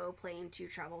UFO plane to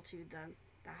travel to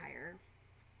the higher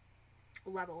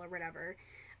level or whatever.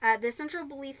 The central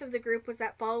belief of the group was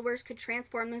that followers could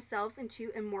transform themselves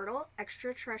into immortal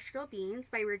extraterrestrial beings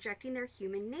by rejecting their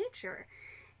human nature,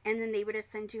 and then they would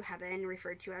ascend to heaven,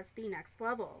 referred to as the next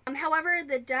level. However,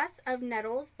 the death of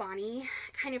Nettles, Bonnie,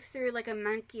 kind of threw like a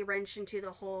monkey wrench into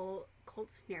the whole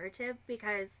cult narrative,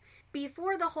 because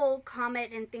before the whole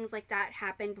comet and things like that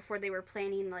happened, before they were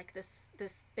planning like this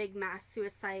big mass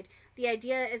suicide, the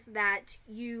idea is that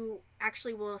you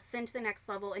actually will ascend to the next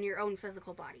level in your own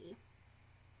physical body,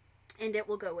 and it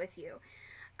will go with you.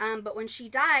 But when she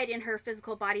died and her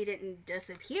physical body didn't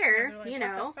disappear, Like,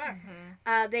 what the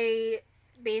fuck? they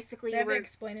basically They had were... to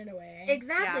explain it away.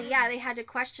 Exactly, yeah, they had to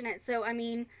question it. So, I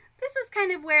mean, this is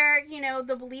kind of where,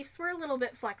 the beliefs were a little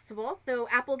bit flexible. So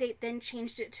Applegate then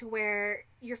changed it to where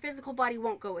your physical body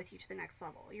won't go with you to the next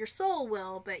level. Your soul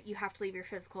will, but you have to leave your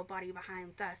physical body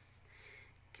behind, thus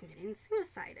committing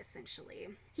suicide, essentially.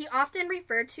 He often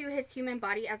referred to his human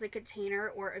body as a container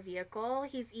or a vehicle.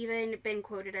 He's even been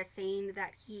quoted as saying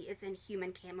that he is in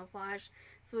human camouflage.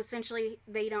 So essentially,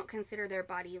 they don't consider their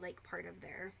body like part of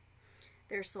their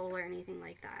soul or anything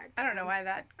like that. I don't know why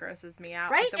that grosses me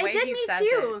out. Right? But the way It did he me says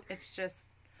too. It's just...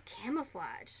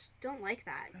 Camouflage. Don't like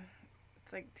that.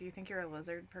 It's like, do you think you're a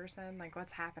lizard person? Like,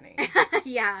 what's happening?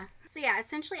 Yeah. So yeah,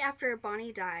 essentially after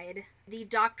Bonnie died, the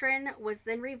doctrine was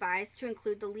then revised to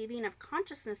include the leaving of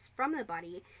consciousness from the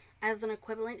body as an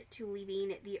equivalent to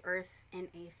leaving the Earth in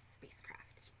a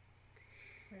spacecraft.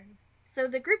 Right. So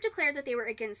the group declared that they were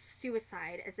against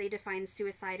suicide, as they defined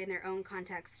suicide in their own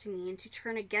context to mean to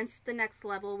turn against the next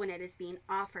level when it is being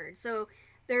offered. So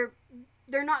they're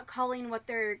not calling what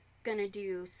they're gonna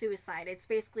do suicide. It's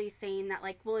basically saying that,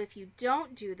 like, well, if you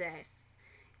don't do this,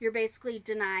 you're basically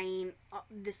denying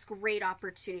this great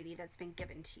opportunity that's been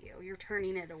given to you. You're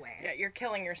turning it away. Yeah, you're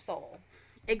killing your soul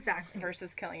Exactly.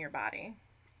 versus killing your body.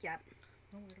 Yep.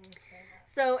 Oh, where do we say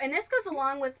that? So, and this goes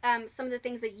along with some of the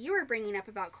things that you were bringing up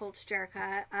about cults,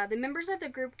 Jerica. The members of the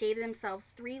group gave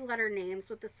themselves 3-letter names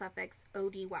with the suffix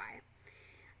ODY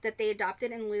that they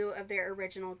adopted in lieu of their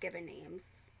original given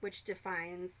names, which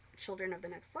defines children of the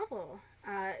next level.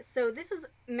 So this is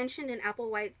mentioned in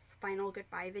Applewhite's final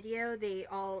goodbye video. They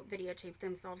all videotaped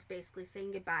themselves basically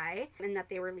saying goodbye and that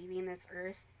they were leaving this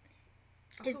earth.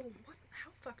 Also, what?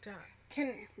 How fucked up?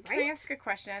 Can I Right? ask a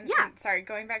question? Yeah. And sorry,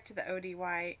 going back to the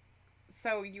ODY.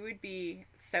 So you would be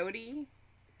Sodi,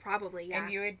 Probably, yeah.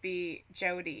 and you would be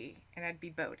Jody, and I'd be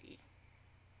Bodhi.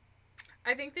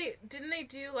 I think didn't they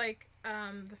do like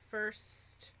the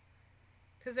first,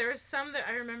 because there was some that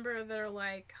I remember that are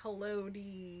like hello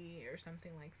D or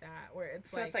something like that, where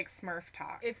it's So like it's like Smurf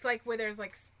talk. it's like where there's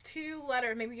like 2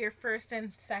 letters, maybe your first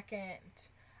and second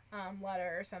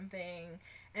letter or something,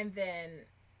 and then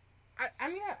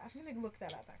I'm gonna look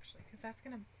that up actually, because that's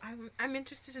gonna I'm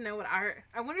interested to know what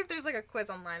I wonder if there's like a quiz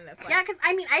online that's like, Yeah, because,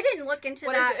 I mean, I didn't look into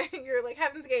what that. is it? You're like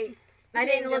Heaven's Gate. I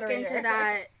didn't name look generator. into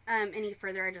that any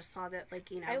further. I just saw that, like,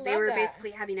 I they love were that.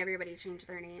 basically having everybody change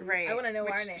their names. Right. I wanna know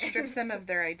which our names. strips them of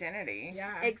their identity.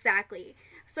 Yeah. Exactly.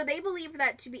 So they believed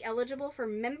that to be eligible for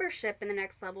membership in the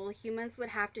next level, humans would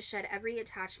have to shed every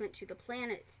attachment to the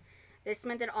planet. This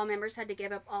meant that all members had to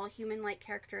give up all human-like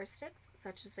characteristics,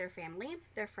 such as their family,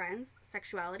 their friends,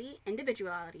 sexuality,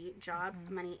 individuality, jobs,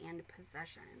 money, and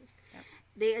possessions. Yep.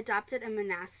 They adopted a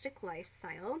monastic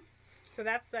lifestyle. So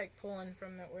that's like pulling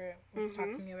from that where it's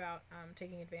Mhm. talking about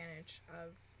taking advantage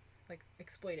of like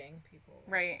exploiting people.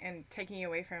 Right, and taking you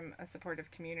away from a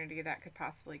supportive community that could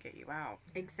possibly get you out.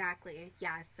 Exactly.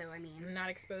 Yeah, so, I mean... And not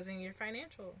exposing your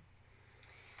financial.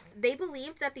 They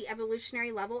believed that the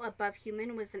evolutionary level above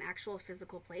human was an actual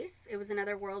physical place. It was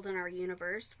another world in our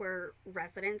universe where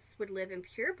residents would live in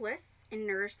pure bliss and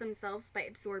nourish themselves by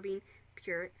absorbing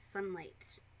pure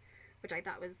sunlight, which I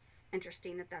thought was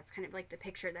interesting, that that's kind of like the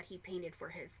picture that he painted for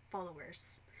his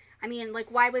followers. I mean,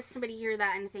 like, why would somebody hear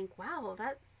that and think, wow,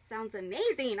 that sounds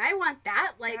amazing. I want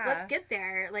that. Like, Yeah. let's get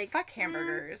there. Like, Fuck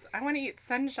hamburgers. I want to eat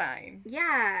sunshine.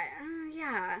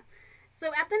 Yeah. So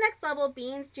at the next level,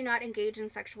 beings do not engage in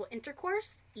sexual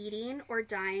intercourse, eating, or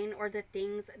dying, or the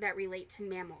things that relate to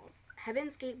mammals.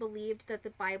 Heaven's Gate believed that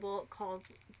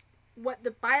what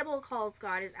the Bible calls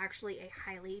God is actually a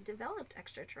highly developed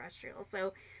extraterrestrial.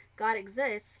 So God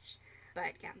exists,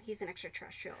 but yeah, he's an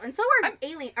extraterrestrial. And so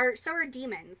are so are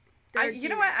demons. You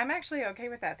know what? I'm actually okay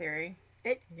with that theory.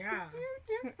 Yeah.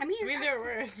 I mean, They're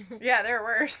worse. Yeah, they're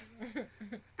worse.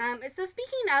 So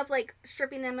speaking of, like,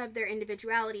 stripping them of their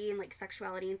individuality and, like,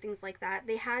 sexuality and things like that,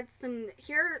 they had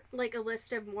like, a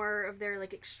list of more of their,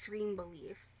 like, extreme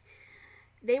beliefs.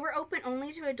 They were open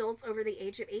only to adults over the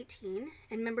age of 18,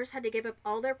 and members had to give up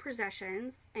all their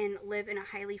possessions and live in a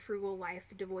highly frugal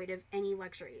life devoid of any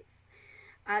luxuries.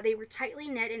 They were tightly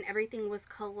knit and everything was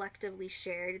collectively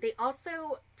shared. They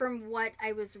also, from what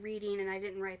I was reading, and I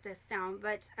didn't write this down,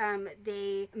 but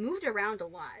they moved around a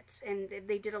lot, and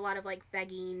they did a lot of, like,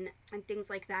 begging and things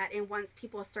like that. And once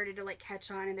people started to, like, catch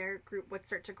on and their group would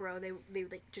start to grow, they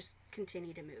would, like, just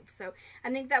continue to move. So I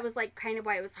think that was, like, kind of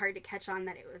why it was hard to catch on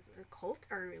that it was a cult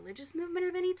or a religious movement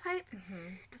of any type.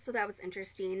 Mm-hmm. So that was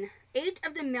interesting. 8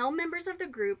 of the male members of the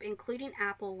group, including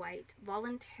Applewhite,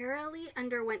 voluntarily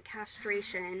underwent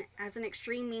castration as an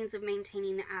extreme means of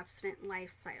maintaining the abstinent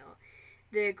lifestyle.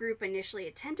 The group initially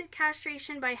attempted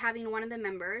castration by having one of the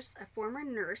members, a former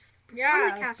nurse, perform Yeah,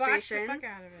 the botch castration. the fuck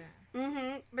out of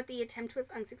it. But the attempt was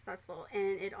unsuccessful,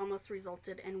 and it almost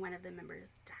resulted in one of the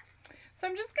members' death. So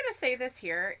I'm just going to say this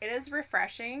here. It is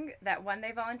refreshing that one,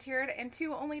 they volunteered, and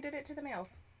two, only did it to the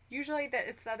males. Usually that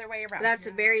it's the other way around. That's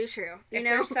very true. If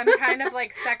there's some kind of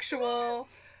like sexual,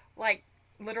 like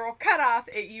literal cutoff,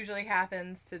 it usually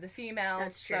happens to the females.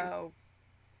 That's true. So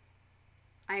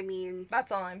I mean,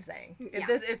 that's all I'm saying. Yeah.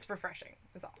 It's refreshing,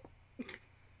 is all.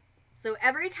 so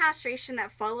every castration that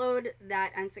followed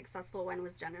that unsuccessful one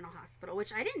was done in a hospital,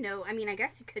 which I didn't know. I mean, I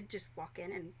guess you could just walk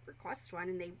in and request one,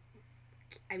 and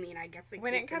I guess they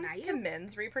When can't it comes deny to you.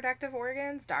 men's reproductive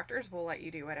organs, doctors will let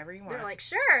you do whatever you want. They're like,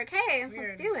 sure, okay,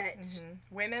 Weird. let's do it.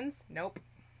 Women's, nope.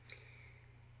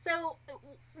 So,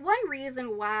 one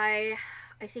reason why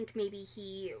I think maybe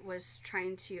he was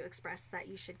trying to express that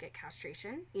you should get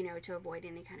castration, to avoid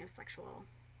any kind of sexual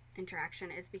interaction,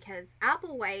 is because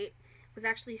Applewhite was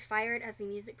actually fired as a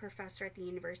music professor at the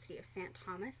University of St.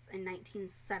 Thomas in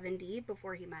 1970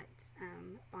 before he met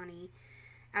Bonnie,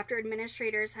 after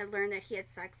administrators had learned that he had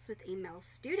sex with a male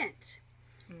student.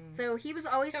 So he was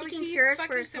always seeking cures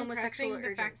for his homosexual urges.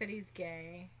 The fact that he's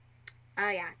gay. Oh,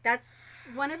 yeah. That's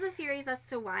one of the theories as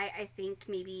to why I think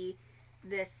maybe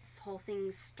this whole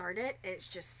thing started. It's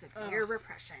just severe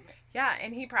repression. Yeah,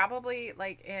 and he probably,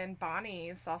 like, in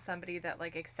Bonnie, saw somebody that,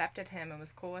 like, accepted him and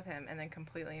was cool with him and then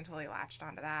completely and totally latched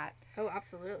onto that. Oh,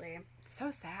 absolutely.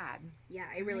 So sad. Yeah,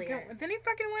 it really is. Then he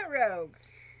fucking went rogue.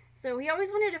 So he always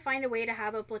wanted to find a way to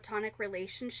have a platonic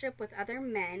relationship with other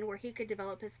men where he could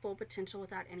develop his full potential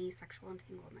without any sexual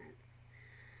entanglement.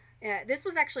 This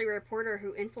was actually a reporter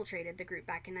who infiltrated the group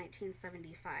back in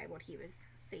 1975, what he was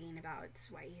saying about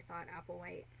why he thought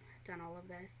Applewhite had done all of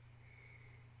this.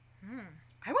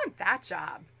 I want that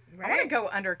job. Right? I want to go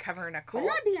undercover in a cult.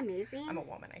 Wouldn't that be amazing? I'm a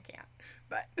woman, I can't.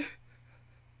 But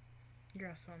You're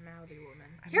also a mouthy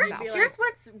woman. Here's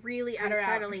what's really Cut her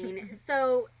out. unsettling.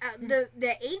 So the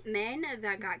 8 men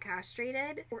that got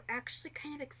castrated were actually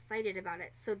kind of excited about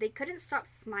it. So they couldn't stop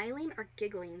smiling or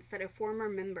giggling, said a former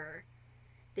member.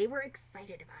 They were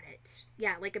excited about it.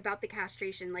 Yeah, like about the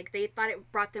castration. Like they thought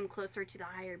it brought them closer to the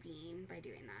higher being by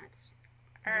doing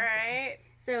that. all right.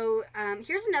 So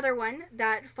here's another one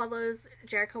that follows,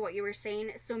 Jericho, what you were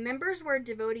saying. So members were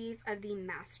devotees of the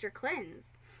Master Cleanse.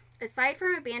 Aside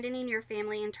from abandoning your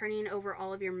family and turning over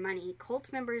all of your money,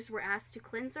 cult members were asked to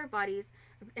cleanse their bodies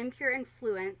of impure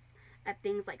influence of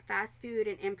things like fast food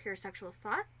and impure sexual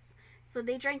thoughts. So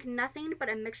they drank nothing but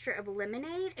a mixture of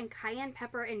lemonade and cayenne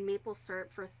pepper and maple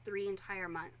syrup for 3 entire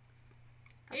months.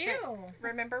 That's it. Ew.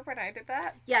 Remember when I did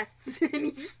that? Yes. And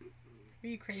you just Are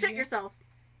you crazy? shit yourself.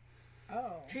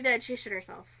 Oh. She did. She shit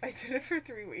herself. I did it for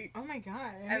 3 weeks. Oh my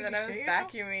god. And then I was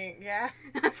vacuuming. Yeah.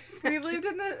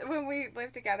 When we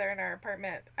lived together in our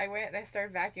apartment, I went and I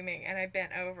started vacuuming and I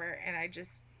bent over and I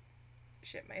just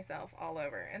shit myself all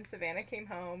over. And Savannah came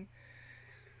home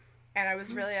and I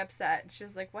was really upset. She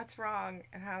was like, "What's wrong?"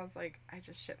 And I was like, "I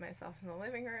just shit myself in the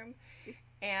living room."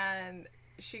 And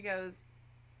she goes,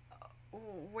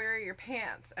 "Where are your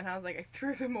pants?" And I was like, "I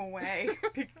threw them away."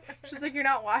 She's like, "You're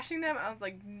not washing them?" I was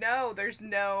like, "No, there's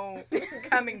no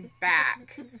coming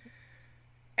back."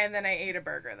 And then I ate a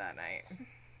burger that night.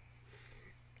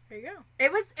 There you go.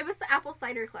 It was the apple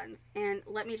cider cleanse, and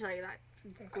let me tell you that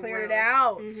Cleared it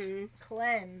out. Mhm.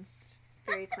 Cleansed.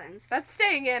 Very cleansed. That's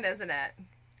staying in, isn't it?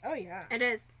 Oh yeah. It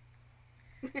is.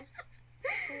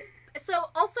 So,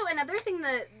 also, another thing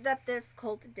that this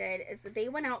cult did is that they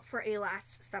went out for a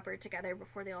last supper together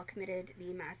before they all committed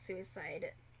the mass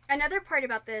suicide. Another part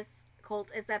about this cult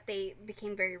is that they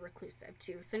became very reclusive,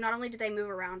 too. So, not only did they move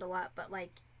around a lot, but,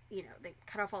 like, you know, they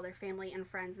cut off all their family and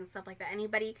friends and stuff like that.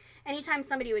 Anytime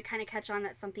somebody would kind of catch on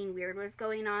that something weird was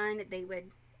going on, they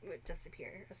would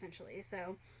disappear, essentially.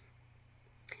 So,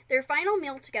 their final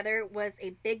meal together was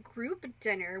a big group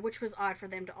dinner, which was odd for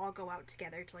them to all go out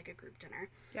together to, like, a group dinner.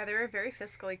 Yeah, they were very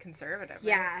fiscally conservative. Right?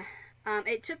 Yeah.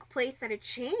 It took place at a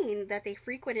chain that they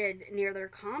frequented near their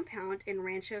compound in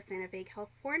Rancho Santa Fe,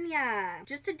 California.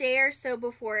 Just a day or so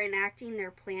before enacting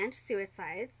their planned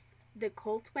suicides, the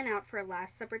cult went out for a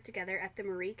last supper together at the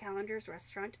Marie Callender's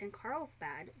restaurant in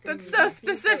Carlsbad. That's so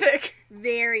specific.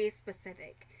 Very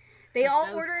specific. They all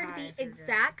Those ordered pies the are good.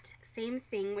 exact same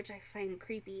thing, which I find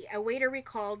creepy. A waiter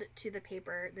recalled to the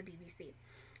paper, the BBC.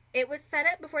 It was set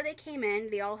up before they came in.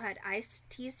 They all had iced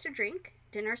teas to drink,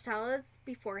 dinner salads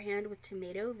beforehand with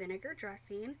tomato vinegar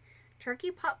dressing,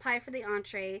 turkey pot pie for the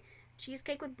entree,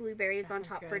 cheesecake with blueberries That on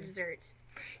sounds top for good. dessert.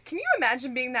 Can you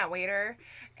imagine being that waiter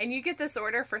and you get this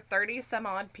order for 30 some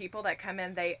odd people that come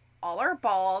in? They all are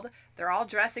bald. They're all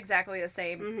dressed exactly the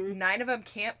same. 9 of them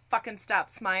can't fucking stop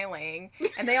smiling.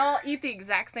 And they all eat the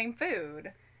exact same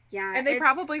food. Yeah. And they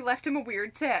probably left him a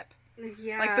weird tip.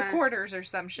 Yeah. Like the quarters or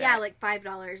some shit. Yeah, like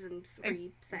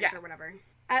 $5.03 yeah. or whatever.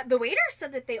 The waiter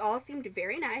said that they all seemed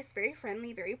very nice, very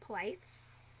friendly, very polite,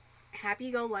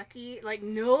 happy-go-lucky. Like,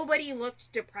 nobody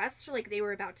looked depressed, like they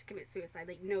were about to commit suicide.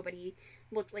 Like, nobody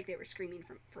looked like they were screaming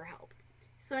for help.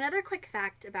 So another quick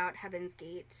fact about Heaven's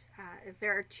Gate is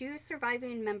there are 2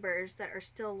 surviving members that are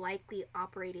still likely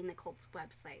operating the cult's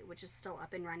website, which is still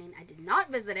up and running. I did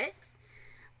not visit it,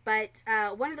 but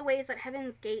one of the ways that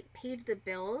Heaven's Gate paid the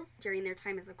bills during their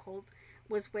time as a cult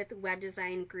was with a web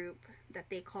design group that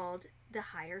they called The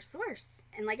Higher Source.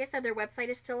 And like I said, their website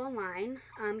is still online.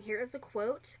 Here is a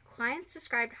quote. Clients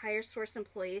described Higher Source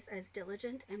employees as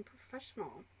diligent and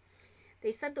professional.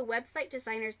 They said the website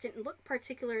designers didn't look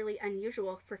particularly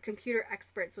unusual for computer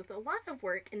experts with a lot of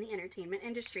work in the entertainment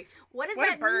industry. What does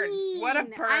that mean? What a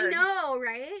burn. I know,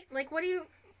 right? Like, what are you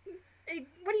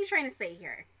trying to say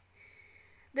here?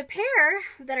 The pair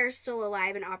that are still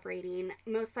alive and operating,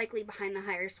 most likely behind the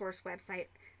Higher Source website,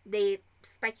 they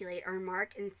speculate are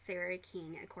Mark and Sarah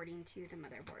King, according to the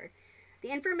motherboard.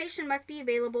 The information must be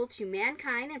available to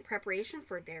mankind in preparation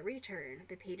for their return,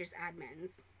 the page's admins.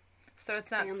 So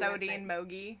it's not Sodi and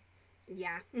Mogi?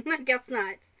 Yeah, I guess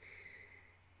not.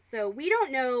 So we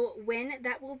don't know when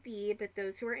that will be, but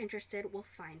those who are interested will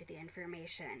find the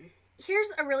information. Here's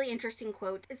a really interesting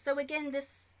quote. So again,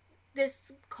 this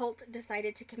cult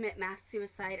decided to commit mass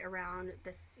suicide around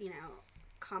this,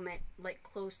 comet, like,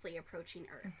 closely approaching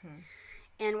Earth. Mm-hmm.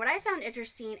 And what I found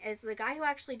interesting is the guy who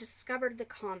actually discovered the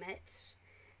comet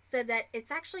said that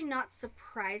it's actually not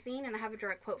surprising, and I have a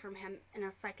direct quote from him in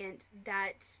a second,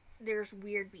 that there's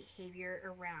weird behavior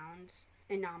around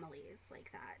anomalies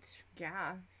like that.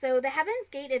 Yeah. So the Heaven's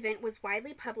Gate event was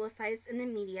widely publicized in the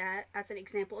media as an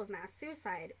example of mass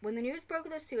suicide. When the news broke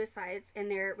of the suicides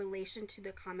and their relation to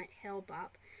the comet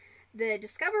Hale-Bopp, the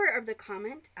discoverer of the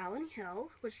comet, Alan Hill,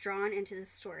 was drawn into the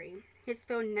story. His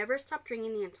phone never stopped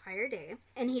ringing the entire day,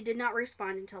 and he did not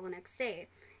respond until the next day.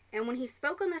 And when he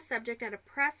spoke on the subject at a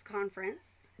press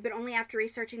conference, but only after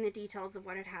researching the details of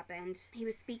what had happened, he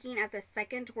was speaking at the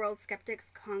Second World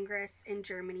Skeptics Congress in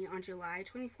Germany on July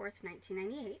 24th,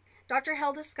 1998. Dr.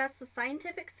 Hill discussed the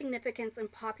scientific significance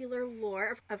and popular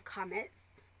lore of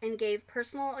comets and gave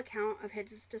personal account of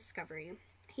his discovery.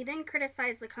 He then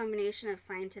criticized the combination of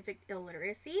scientific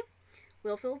illiteracy,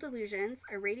 willful delusions,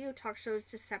 a radio talk show's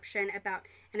deception about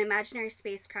an imaginary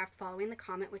spacecraft following the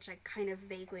comet, which I kind of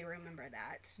vaguely remember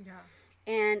that. Yeah.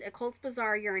 And a cult's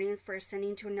bizarre yearnings for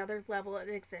ascending to another level of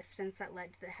existence that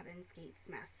led to the Heaven's Gate's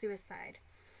mass suicide.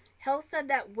 Hill said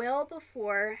that well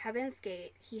before Heaven's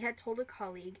Gate, he had told a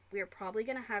colleague, "We are probably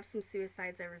going to have some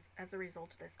suicides as a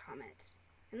result of this comet."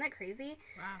 Isn't that crazy?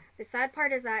 Wow. The sad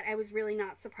part is that I was really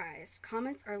not surprised.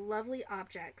 Comets are lovely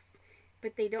objects,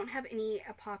 but they don't have any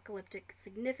apocalyptic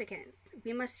significance.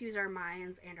 We must use our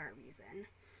minds and our reason.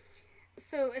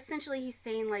 So essentially he's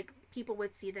saying, like, people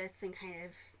would see this and kind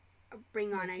of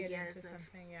bring on ideas of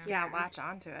something, yeah, latch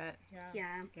onto it.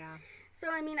 Yeah.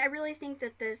 So I mean, I really think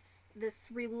that this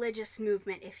religious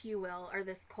movement, if you will, or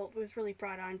this cult was really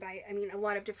brought on by, I mean, a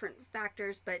lot of different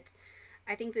factors, but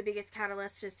I think the biggest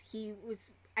catalyst is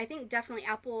I think definitely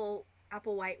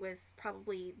Applewhite was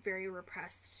probably very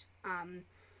repressed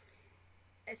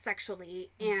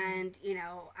sexually, and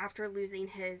after losing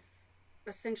his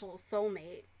essential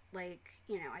soulmate, like,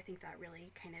 I think that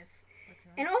really kind of,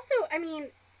 and also, I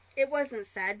mean, it wasn't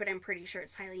said, but I'm pretty sure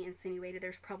it's highly insinuated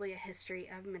there's probably a history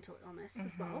of mental illness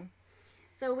as well.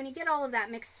 So when you get all of that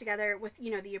mixed together with,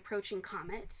 the approaching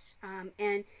comet,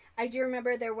 and I do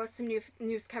remember there was some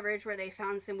news coverage where they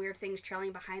found some weird things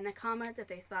trailing behind the comet that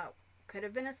they thought could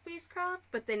have been a spacecraft,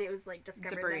 but then it was, like,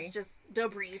 discovered that it's just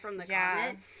debris from the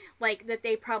comet. Like, that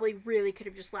they probably really could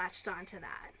have just latched onto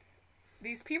that.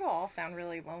 These people all sound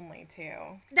really lonely,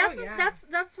 too.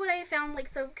 That's what I found, like,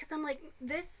 so, because I'm like,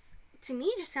 this, to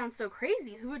me, just sounds so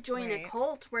crazy. Who would join a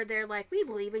cult where they're like, we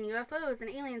believe in UFOs and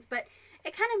aliens? But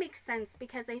it kind of makes sense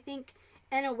because I think,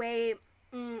 in a way,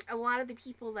 a lot of the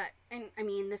people that, and I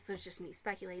mean, this was just me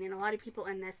speculating, a lot of people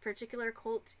in this particular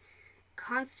cult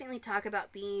constantly talk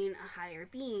about being a higher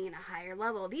being, a higher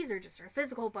level. These are just our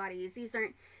physical bodies. These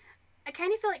aren't, I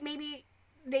kind of feel like maybe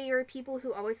they are people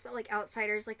who always felt like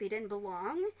outsiders, like they didn't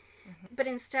belong. But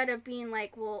instead of being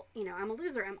like, well, I'm a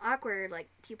loser, I'm awkward, like,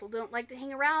 people don't like to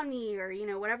hang around me, or,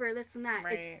 whatever, this and that.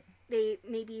 Right. They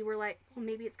maybe were like, well,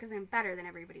 maybe it's because I'm better than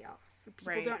everybody else.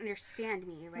 People don't understand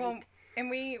me. Like, well, and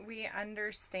we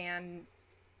understand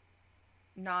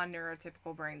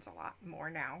non-neurotypical brains a lot more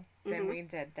now than we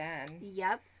did then.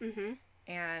 Yep.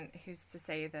 And who's to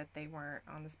say that they weren't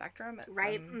on the spectrum at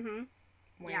Right. some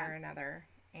way or another?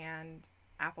 And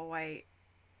Applewhite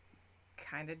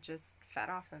kind of just fed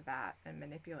off of that and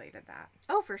manipulated that.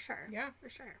 Oh, for sure. Yeah. For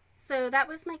sure. So that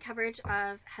was my coverage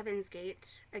of Heaven's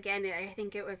Gate. Again, I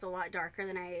think it was a lot darker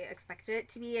than I expected it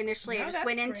to be. Initially, No, I just that's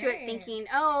went into it great. thinking,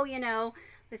 oh,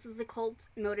 this is a cult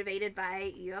motivated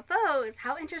by UFOs.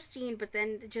 How interesting. But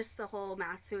then just the whole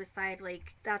mass suicide,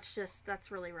 like, that's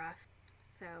really rough.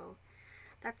 So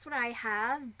that's what I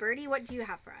have. Birdie, what do you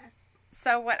have for us?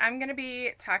 So what I'm going to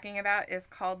be talking about is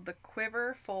called the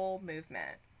Quiverful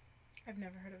Movement. I've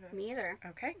never heard of this. Me either.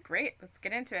 Okay, great. Let's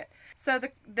get into it. So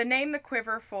the name the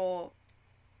Quiverful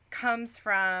comes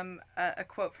from a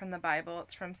quote from the Bible.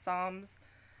 It's from Psalms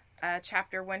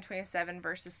chapter 127,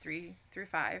 verses 3 through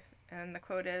 5. And the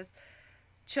quote is,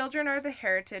 "Children are the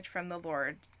heritage from the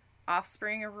Lord,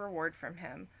 offspring a reward from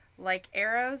him. Like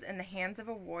arrows in the hands of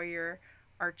a warrior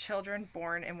are children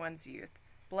born in one's youth.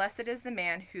 Blessed is the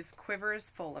man whose quiver is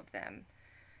full of them.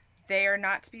 They are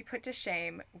not to be put to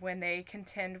shame when they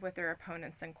contend with their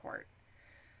opponents in court."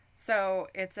 So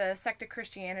it's a sect of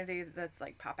Christianity that's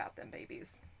like, pop out them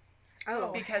babies.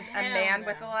 Oh, Because a hell man no.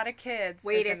 with a lot of kids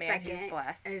wait is a a man second. who's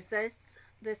blessed. Is this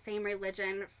the same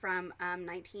religion from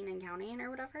 19 and counting or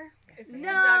whatever? Is this ma'am. the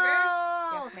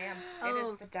Duggars? Yes, ma'am. It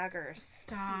Oh. is the Duggars.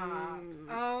 Stop. Mm.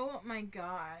 Oh my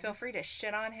god. Feel free to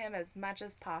shit on him as much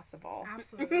as possible.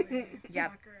 Absolutely.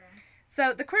 Yep. Fucker.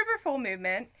 So the Quiverful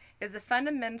movement is a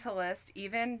fundamentalist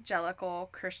evangelical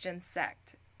Christian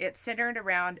sect. It's centered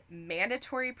around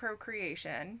mandatory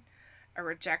procreation, a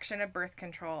rejection of birth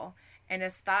control, and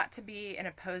is thought to be an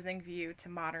opposing view to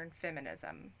modern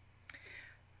feminism.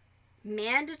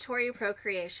 Mandatory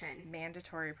procreation.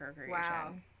 Mandatory procreation.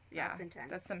 Wow. Yeah, That's intense.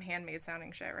 That's some handmade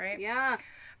sounding shit, right? Yeah.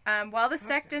 While the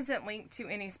sect isn't linked to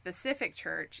any specific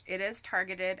church, it is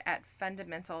targeted at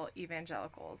fundamental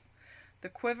evangelicals. The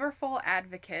Quiverful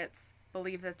advocates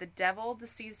believe that the devil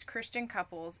deceives Christian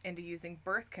couples into using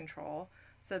birth control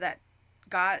so that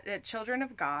children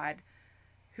of God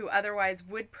who otherwise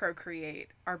would procreate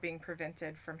are being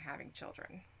prevented from having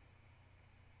children.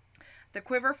 The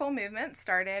Quiverful movement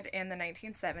started in the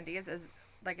 1970s as,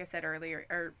 like I said earlier,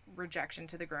 a rejection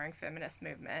to the growing feminist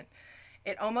movement.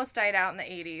 It almost died out in the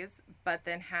 80s, but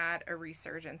then had a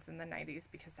resurgence in the 90s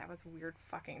because that was a weird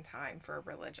fucking time for a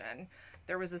religion.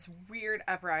 There was this weird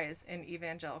uprise in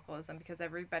evangelicalism because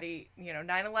everybody,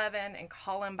 9/11 and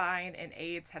Columbine and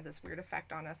AIDS had this weird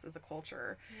effect on us as a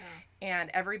culture. Yeah. And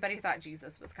everybody thought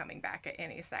Jesus was coming back at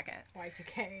any second.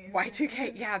 Y2K.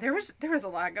 Y2K, yeah, there was a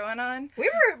lot going on. We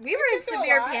were in been through a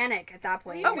severe lot. panic at that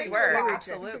point. Oh, we were, just-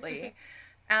 absolutely.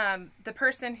 The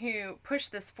person who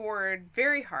pushed this forward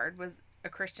very hard was a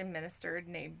Christian minister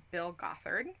named Bill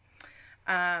Gothard.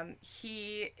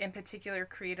 He, in particular,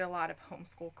 created a lot of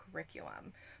homeschool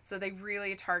curriculum. So they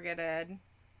really targeted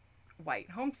white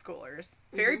homeschoolers.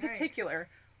 Very Nice. particular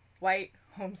white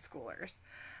homeschoolers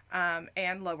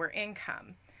and lower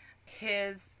income.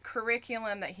 His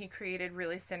curriculum that he created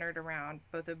really centered around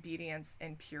both obedience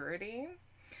and purity.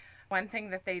 One thing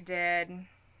that they did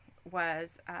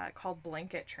was called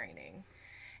blanket training.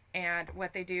 And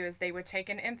what they do is they would take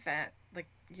an infant,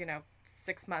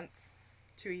 6 months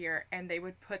to a year, and they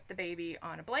would put the baby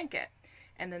on a blanket.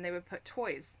 And then they would put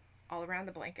toys all around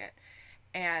the blanket.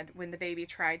 And when the baby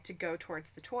tried to go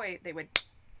towards the toy, they would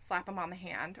slap him on the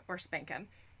hand or spank him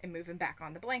and move him back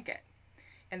on the blanket.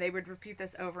 And they would repeat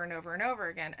this over and over and over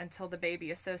again until the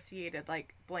baby associated,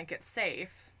 blanket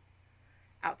safe,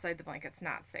 outside the blanket's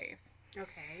not safe.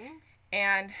 Okay.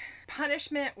 And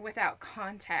punishment without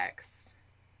context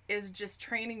is just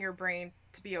training your brain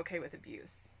to be okay with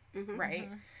abuse, right?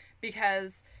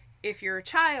 Because if you're a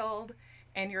child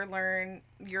and you're learning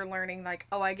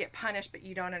I get punished, but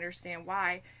you don't understand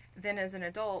why, then as an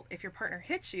adult, if your partner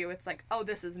hits you, it's like, oh,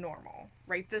 this is normal,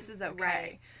 right? This is okay.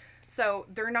 Right. So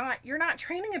you're not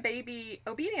training a baby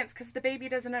obedience because the baby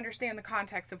doesn't understand the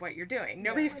context of what you're doing.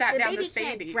 Nobody sat The down baby this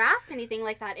baby. can't grasp anything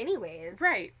like that anyways.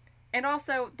 Right. And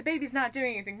also, the baby's not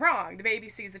doing anything wrong. The baby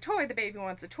sees a toy, the baby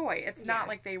wants a toy. It's not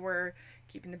like they were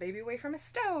keeping the baby away from a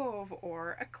stove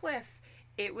or a cliff.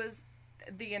 It was,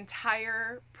 the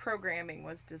entire programming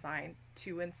was designed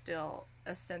to instill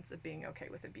a sense of being okay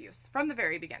with abuse from the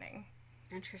very beginning.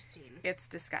 Interesting. It's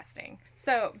disgusting.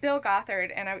 So, Bill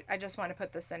Gothard, and I just want to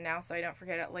put this in now so I don't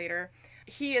forget it later,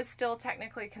 he is still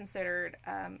technically considered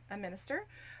a minister,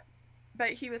 but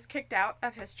he was kicked out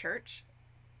of his church.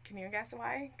 Can you guess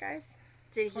why, guys?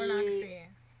 Did he? Pornography.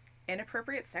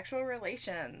 Inappropriate sexual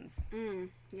relations.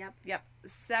 Yep. Yep.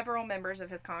 Several members of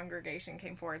his congregation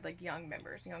came forward, young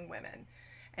members, young women,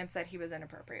 and said he was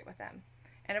inappropriate with them.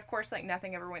 And of course, like,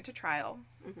 nothing ever went to trial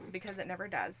because it never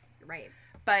does. Right.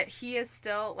 But he is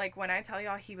still, like, when I tell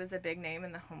y'all he was a big name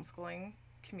in the homeschooling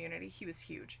community, he was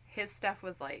huge. His stuff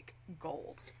was, like,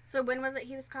 gold. So when was it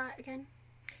he was caught again?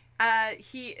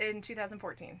 He, in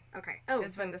 2014. Okay. Oh.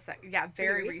 Is when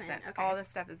very recent. Okay. All this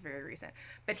stuff is very recent.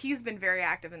 But he's been very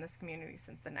active in this community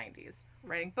since the 90s.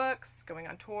 Writing books, going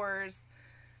on tours,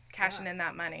 cashing in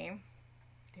that money.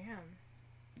 Damn.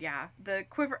 Yeah, the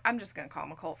Quiver, I'm just going to call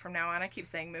him a cult from now on. I keep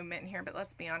saying movement in here, but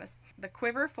let's be honest. The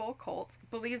Quiverful cult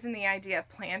believes in the idea of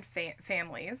planned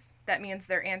families. That means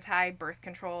they're anti-birth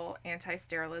control,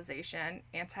 anti-sterilization,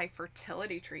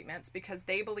 anti-fertility treatments, because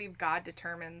they believe God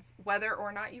determines whether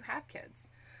or not you have kids.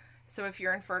 So if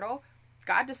you're infertile,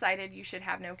 God decided you should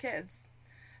have no kids.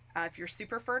 If you're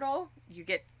super fertile, you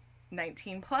get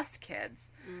 19 plus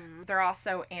kids. They're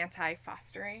also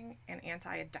anti-fostering and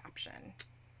anti-adoption.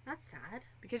 That's sad.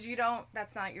 Because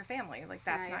that's not your family. Like,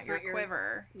 that's not your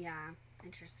quiver. Yeah.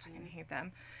 Interesting. I hate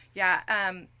them. Yeah.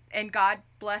 And God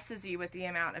blesses you with the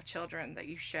amount of children that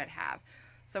you should have.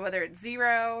 So whether it's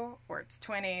 0 or it's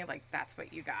 20, like, that's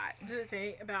what you got. Does it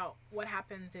say about what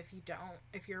happens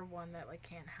if you're one that, like,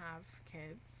 can't have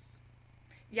kids?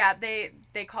 Yeah,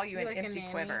 they call you an like empty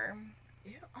quiver.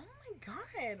 Ew, oh my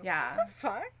God. Yeah. What the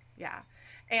fuck? Yeah.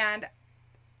 And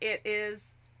it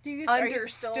is Are you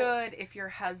understood if your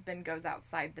husband goes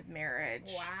outside the marriage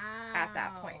at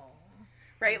that point.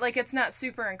 Right? Like, it's not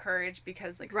super encouraged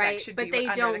because, like, sex should be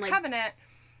under the covenant.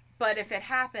 But if it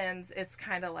happens, it's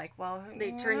kind of like, well,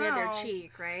 they turn the other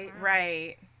cheek, right?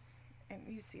 Right. And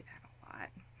you see that a lot.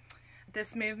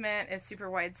 This movement is super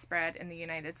widespread in the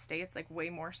United States, like, way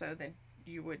more so than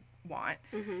you would want.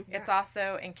 It's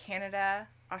also in Canada,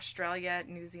 Australia,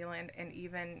 New Zealand, and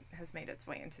even has made its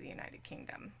way into the United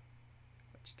Kingdom,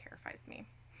 which terrifies me.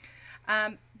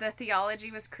 The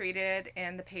theology was created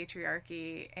in the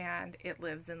patriarchy, and it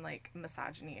lives in, like,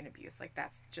 misogyny and abuse. Like,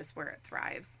 that's just where it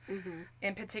thrives.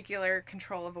 In particular,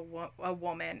 control of a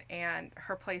woman, and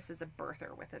her place as a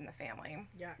birther within the family.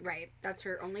 Yeah. Right. That's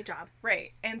her only job.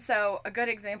 Right. And so a good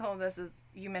example of this is,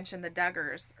 you mentioned the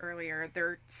Duggars earlier.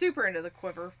 They're super into the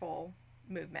Quiverful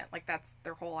movement. Like, that's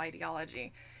their whole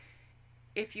ideology.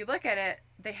 If you look at it,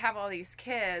 they have all these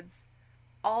kids.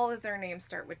 All of their names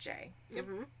start with J.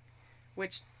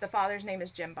 Which the father's name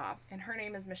is Jim Bob, and her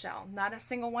name is Michelle. Not a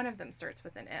single one of them starts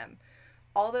with an M.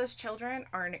 All those children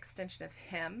are an extension of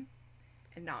him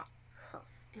and not her.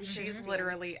 She's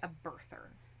literally a birther.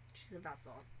 She's a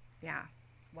vessel. Yeah.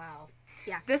 Wow.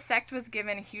 Yeah. This sect was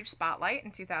given a huge spotlight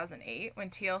in 2008 when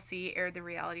TLC aired the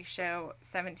reality show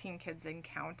 17 Kids and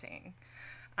Counting.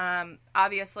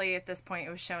 Obviously, at this point,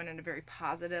 it was shown in a very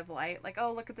positive light. Like,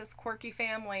 oh, look at this quirky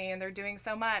family, and they're doing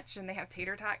so much, and they have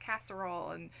tater tot casserole,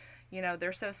 and, you know,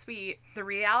 they're so sweet. The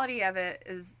reality of it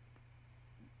is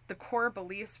the core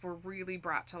beliefs were really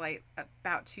brought to light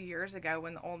about 2 years ago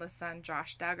when the oldest son,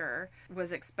 Josh Duggar,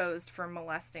 was exposed for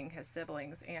molesting his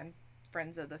siblings and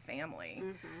friends of the family.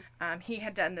 He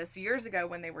had done this years ago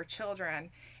when they were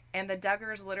children, and the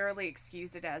Duggars literally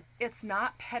excused it as, it's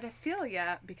not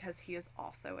pedophilia because he is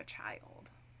also a child.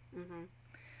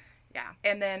 Yeah.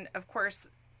 And then, of course,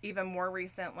 even more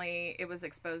recently, it was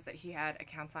exposed that he had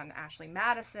accounts on Ashley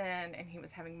Madison, and he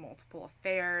was having multiple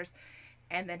affairs.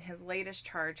 And then his latest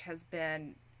charge has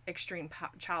been extreme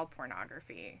child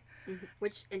pornography.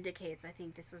 Which indicates, I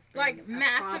think, this has been like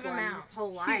massive amounts his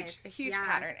whole life. A huge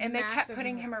pattern. And they kept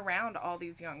putting him around all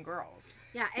these young girls.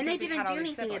 Yeah, and they didn't do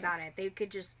anything about it. They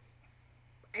could just,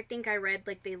 I think I read,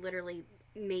 like, they literally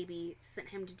maybe sent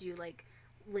him to do, like,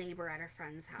 labor at a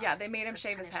friend's house. Yeah, they made him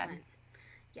shave his head.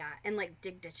 Yeah, and, like,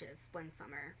 dig ditches one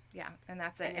summer. Yeah, and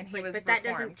that's it. And he like, was but reformed.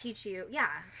 that doesn't teach you,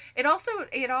 It also,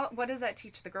 what does that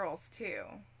teach the girls, too?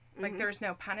 Like, there's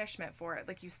no punishment for it.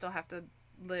 Like, you still have to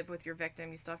live with your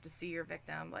victim. You still have to see your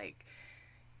victim. Like,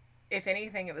 if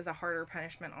anything, it was a harder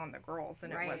punishment on the girls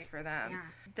than it was for them. Yeah.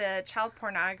 The child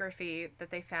pornography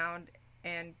that they found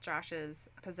in Josh's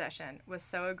possession was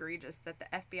so egregious that the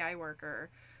FBI worker,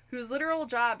 whose literal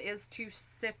job is to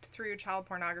sift through child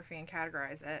pornography and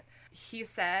categorize it, he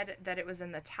said that it was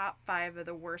in the top 5 of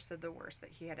the worst that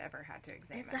he had ever had to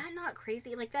examine. Is that not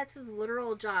crazy? Like, that's his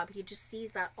literal job. He just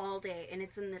sees that all day, and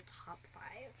it's in the top 5.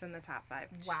 It's in the top 5.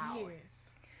 Wow. Jeez.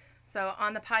 So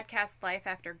on the podcast Life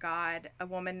After God, a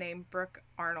woman named Brooke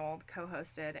Arnold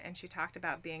co-hosted, and she talked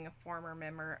about being a former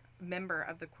member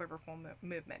of the Quiverful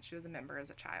movement. She was a member as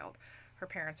a child. Her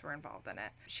parents were involved in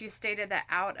it. She stated that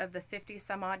out of the 50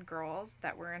 some odd girls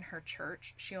that were in her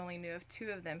church, she only knew of 2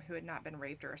 of them who had not been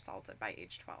raped or assaulted by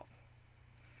age 12.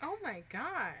 Oh my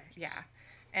gosh. Yeah.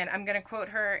 And I'm going to quote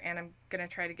her, and I'm going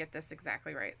to try to get this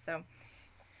exactly right. So,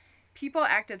 People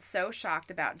acted so shocked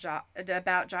about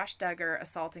Josh Duggar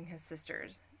assaulting his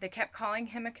sisters. They kept calling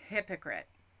him a hypocrite,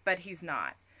 but he's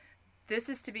not. This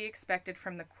is to be expected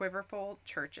from the quiverful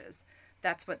churches.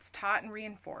 That's what's taught and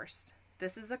reinforced.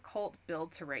 This is the cult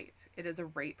billed to rape. It is a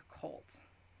rape cult.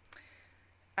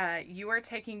 You are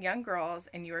taking young girls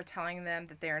and you are telling them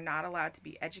that they are not allowed to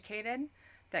be educated,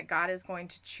 that God is going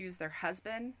to choose their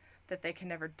husband, that they can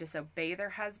never disobey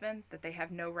their husband, that they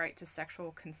have no right to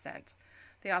sexual consent.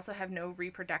 They also have no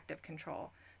reproductive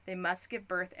control. They must give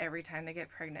birth every time they get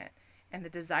pregnant, and the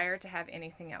desire to have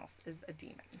anything else is a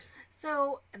demon.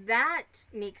 So that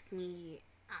makes me,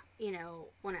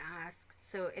 want to ask,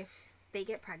 so if they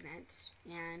get pregnant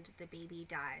and the baby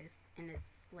dies and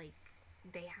it's like,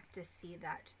 they have to see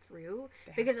that through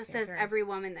because it says every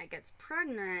woman that gets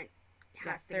pregnant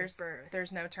has to give birth.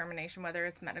 There's no termination, whether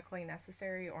it's medically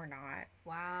necessary or not.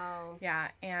 Wow. Yeah,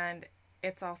 and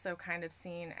it's also kind of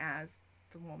seen as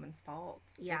the woman's fault.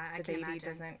 Yeah, if the baby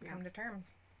doesn't come to terms.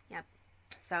 Yep.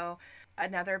 So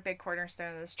another big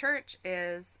cornerstone of this church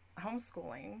is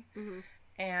homeschooling,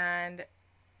 and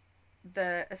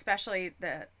especially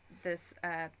this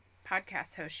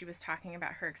podcast host, she was talking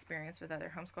about her experience with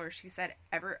other homeschoolers. She said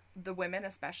the women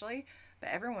especially, but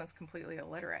everyone was completely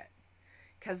illiterate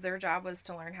because their job was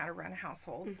to learn how to run a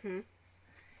household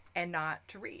and not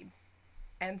to read.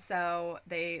 And so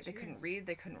they couldn't read,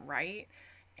 they couldn't write,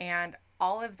 and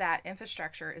all of that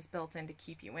infrastructure is built in to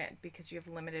keep you in because you have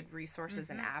limited resources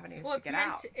and avenues to get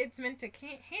out. It's meant to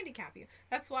handicap you.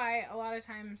 That's why a lot of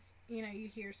times, you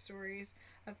hear stories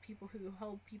of people who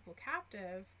hold people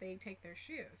captive. They take their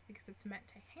shoes because it's meant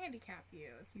to handicap you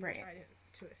if you try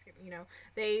to escape.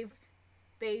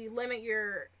 They limit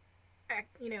your,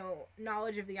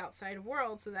 knowledge of the outside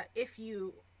world so that if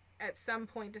you at some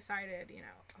point decided,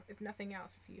 if nothing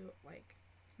else, if you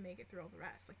make it through all the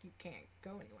rest, you can't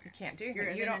go anywhere. You can't do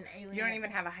anything. You don't even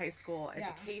have a high school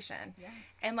education. Yeah.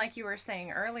 And like you were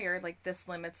saying earlier, this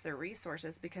limits their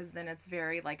resources because then it's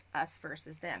very us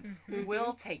versus them.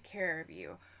 We'll take care of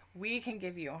you. We can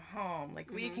give you a home.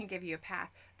 We can give you a path.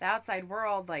 The outside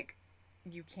world,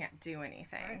 you can't do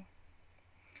anything.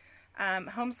 Right.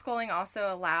 Homeschooling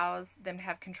also allows them to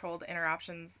have controlled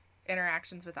interactions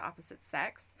with the opposite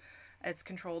sex. It's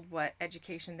controlled what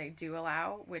education they do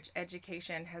allow, which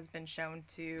education has been shown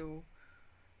to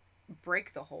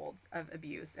break the holds of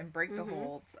abuse and break the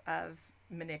holds of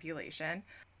manipulation.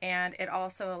 And it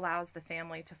also allows the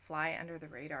family to fly under the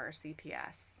radar,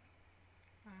 CPS.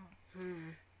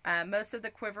 Wow. Most of the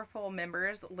Quiverful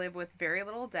members live with very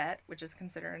little debt, which is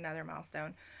considered another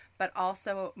milestone, but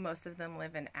also most of them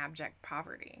live in abject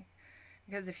poverty.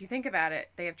 Because if you think about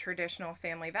it, they have traditional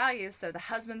family values, so the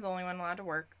husband's the only one allowed to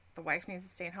work. The wife needs to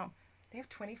stay at home. They have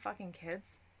 20 fucking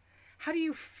kids. How do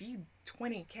you feed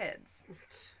 20 kids?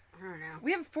 I don't know.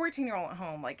 We have a 14-year-old at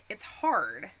home. It's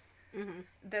hard.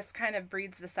 This kind of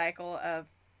breeds the cycle of,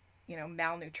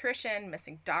 malnutrition,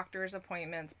 missing doctor's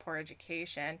appointments, poor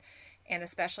education, and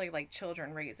especially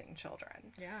children raising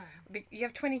children. Yeah. You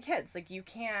have 20 kids. You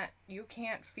can't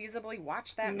feasibly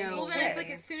watch that many Well, kids. then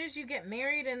it's as soon as you get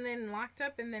married and then locked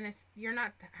up and then you're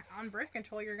not on birth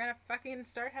control, you're gonna fucking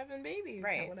start having babies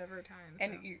at whatever time.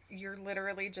 And you're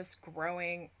literally just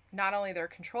growing not only their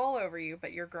control over you,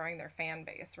 but you're growing their fan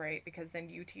base, right? Because then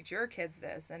you teach your kids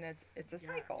this, and it's a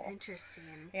cycle.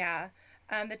 Interesting. Yeah.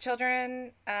 The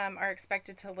children are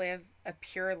expected to live a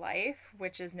pure life,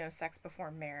 which is no sex before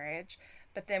marriage.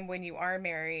 But then when you are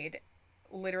married,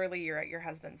 literally you're at your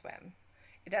husband's whim.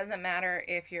 It doesn't matter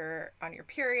if you're on your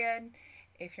period,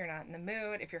 if you're not in the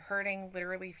mood, if you're hurting,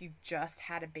 literally if you just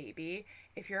had a baby.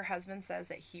 If your husband says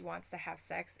that he wants to have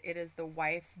sex, it is the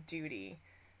wife's duty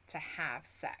to have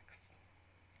sex.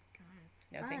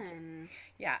 God. No, thank you.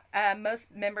 Yeah.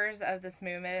 Most members of this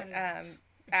movement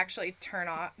actually turn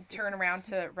around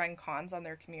to run cons on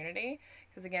their community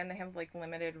because again they have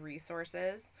limited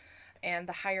resources, and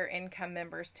the higher income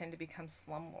members tend to become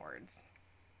slumlords,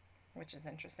 which is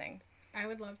interesting. I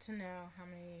would love to know how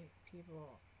many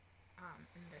people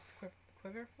in this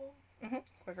Quiverful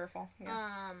Quiverful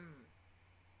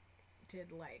did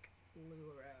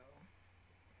LuLaRoe.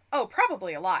 Oh,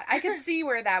 probably a lot. I could see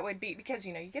where that would be because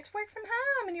you get to work from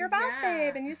home and you're a boss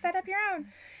babe and you set up your own.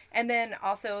 And then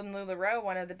also in LuLaRoe,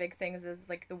 one of the big things is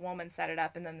the woman set it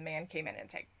up and then the man came in and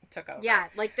took over. Yeah,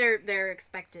 they're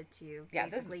expected to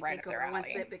basically right take over once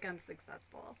it becomes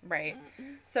successful. Right.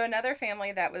 So another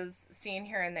family that was seen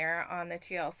here and there on the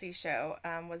TLC show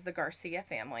was the Garcia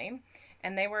family.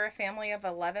 And they were a family of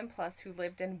 11 plus who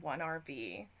lived in one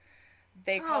RV.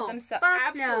 They called themselves...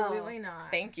 Absolutely not.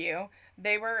 Thank you.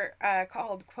 They were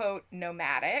called, quote,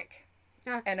 nomadic.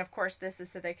 And of course, this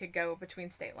is so they could go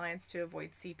between state lines to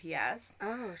avoid CPS.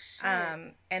 Oh,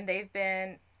 shit. And they've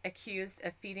been accused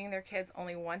of feeding their kids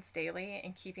only once daily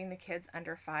and keeping the kids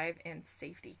under 5 in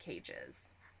safety cages.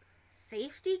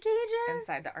 Safety cages?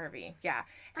 Inside the RV, yeah.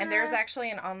 And there's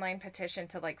actually an online petition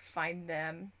to, like, find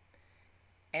them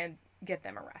and get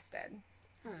them arrested.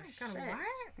 Oh, God, shit. what?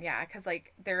 Yeah, because,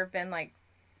 like, there have been, like,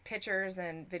 pictures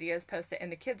and videos posted,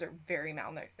 and the kids are very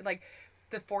malnourished. Like,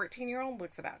 the 14-year-old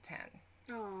looks about 10.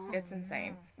 Oh. It's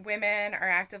insane. Women are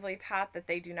actively taught that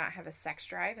they do not have a sex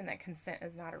drive and that consent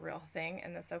is not a real thing,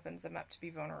 and this opens them up to be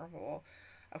vulnerable,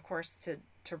 of course,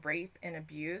 to rape and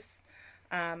abuse.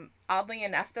 Oddly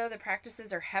enough, though, the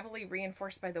practices are heavily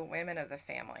reinforced by the women of the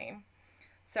family.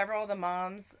 Several of the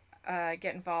moms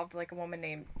get involved, like a woman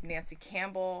named Nancy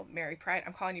Campbell, Mary Pride.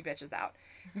 I'm calling you bitches out.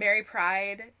 Mary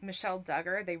Pride, Michelle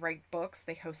Duggar. They write books.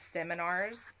 They host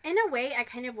seminars. In a way, I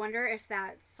kind of wonder if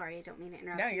that... Sorry, I don't mean to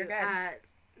interrupt you. No, you're good.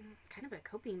 Kind of a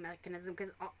coping mechanism,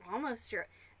 because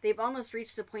they've almost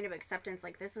reached a point of acceptance,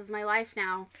 like, this is my life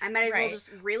now. I might as well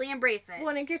just really embrace it. Well,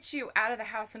 and it gets you out of the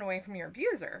house and away from your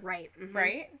abuser. Right. Mm-hmm.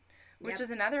 Right? Which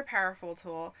is another powerful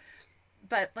tool.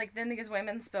 But, like, then these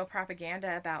women spill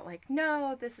propaganda about, like,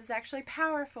 no, this is actually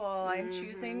powerful. I'm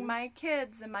choosing my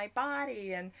kids and my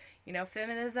body. And, you know,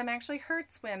 feminism actually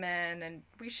hurts women. And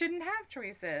we shouldn't have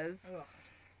choices. Ugh.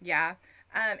 Yeah.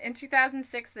 In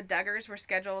 2006, the Duggars were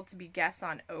scheduled to be guests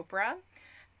on Oprah.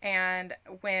 And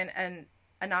when an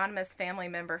anonymous family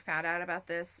member found out about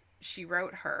this, she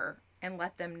wrote her and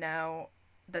let them know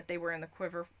that they were in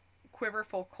the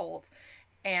Quiverful cult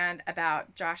and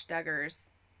about Josh Duggar's,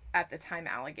 at the time,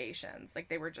 allegations. Like,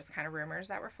 they were just kind of rumors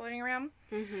that were floating around.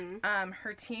 Mm-hmm.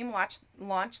 Her team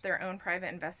launched their own private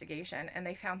investigation, and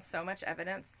they found so much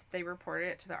evidence that they reported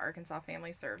it to the Arkansas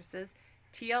Family Services,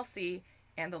 TLC,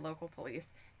 and the local police,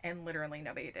 and literally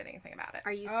nobody did anything about it.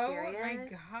 Are you Oh serious?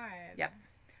 my god. Yep.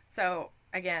 So,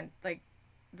 again, like,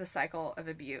 the cycle of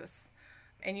abuse.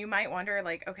 And you might wonder,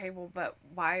 like, okay, well, but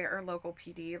why are local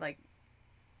PD, like,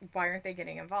 why aren't they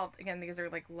getting involved? Again, these are,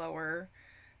 like, lower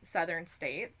southern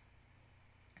states.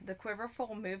 The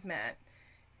Quiverful movement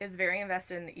is very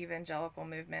invested in the evangelical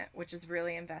movement, which is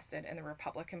really invested in the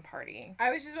Republican Party.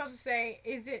 I was just about to say,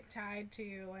 is it tied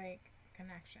to, like,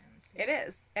 connections? It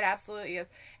is. It absolutely is.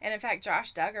 And in fact,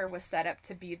 Josh Duggar was set up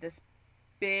to be this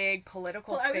big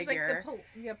political I was figure. like,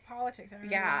 the politics. I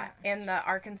remember Yeah, that. in the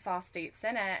Arkansas State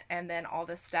Senate, and then all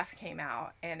this stuff came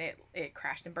out, and it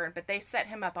crashed and burned. But they set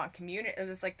him up on community. It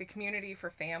was like the Community for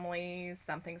Families,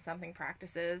 something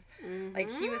practices. Mm-hmm.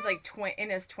 Like, he was like in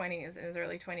his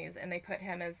early 20s, and they put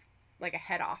him as like a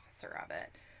head officer of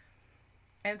it.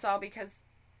 And it's all because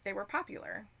they were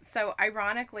popular. So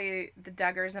ironically, the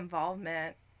Duggars'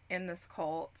 involvement in this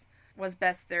cult was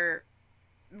their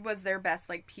best,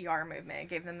 like, PR movement. It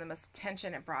gave them the most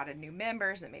attention. It brought in new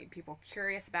members. It made people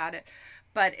curious about it.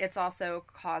 But it's also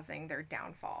causing their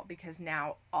downfall, because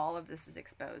now all of this is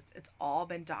exposed. It's all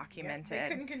been documented. They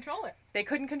couldn't control it. They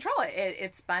couldn't control it.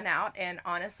 It spun out. And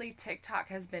honestly, TikTok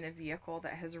has been a vehicle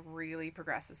that has really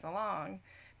progressed this along,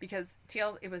 because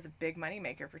it was a big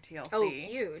moneymaker for TLC. Oh,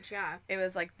 huge, yeah. It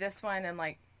was like this one and,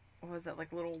 like, what was it,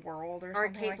 like Little World or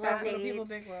something Arcade like Plus that? Little Age. People,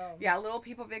 Big World. Yeah, Little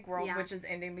People, Big World, Yeah. which is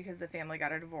ending because the family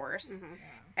got a divorce. Mm-hmm.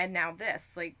 And now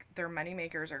this, like, their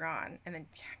moneymakers are gone. And then,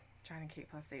 yeah, John and Kate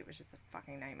Plus 8 was just a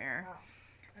fucking nightmare. Wow.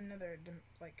 Another,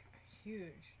 like,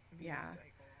 huge abuse Yeah. cycle.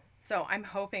 So I'm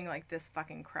hoping, like, this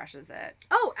fucking crushes it.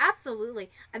 Oh,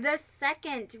 absolutely. The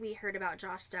second we heard about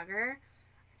Josh Duggar,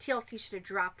 TLC should have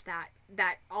dropped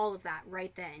all of that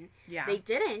right then. Yeah. They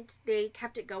didn't. They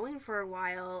kept it going for a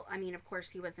while. I mean, of course,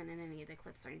 he wasn't in any of the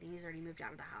clips or anything. He's already moved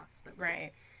out of the house. But, like,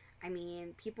 Right. I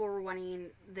mean, people were wanting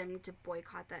them to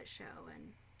boycott that show,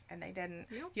 and And they didn't.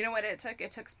 Nope. You know what it took?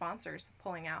 It took sponsors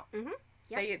pulling out. Mm-hmm.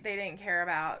 Yep. They didn't care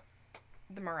about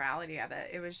the morality of it.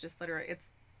 It was just literally, it's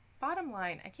bottom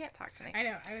line. I can't talk tonight. I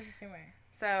know. I was the same way.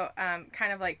 So,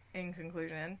 kind of like in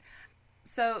conclusion.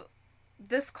 So,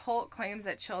 this cult claims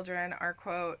that children are,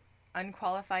 quote,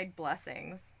 unqualified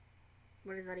blessings.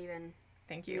 what does that even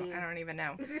Thank you. mean? I don't even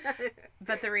know.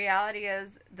 But the reality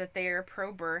is that they are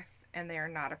pro-birth and they are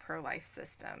not a pro-life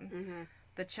system. Mm-hmm.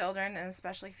 The children, and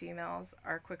especially females,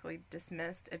 are quickly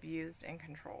dismissed, abused, and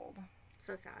controlled.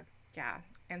 So sad. Yeah.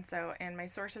 And so, and my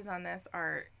sources on this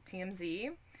are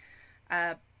TMZ,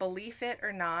 Believe It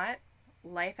or Not,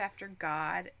 Life After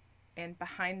God, and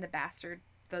Behind the Bastard.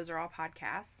 Those are all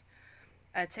podcasts.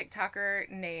 A TikToker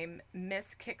named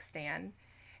Miss Kickstand.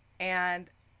 And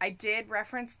I did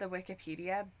reference the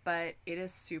Wikipedia, but it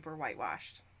is super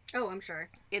whitewashed. Oh, I'm sure.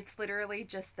 It's literally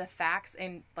just the facts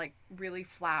and, like, really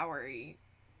flowery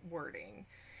wording.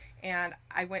 And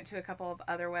I went to a couple of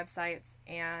other websites,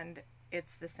 and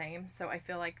it's the same. So I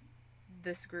feel like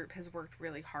this group has worked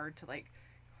really hard to, like,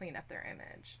 clean up their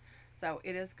image. So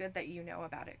it is good that you know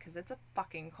about it, because it's a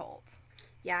fucking cult.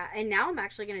 Yeah, and now I'm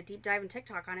actually going to deep dive in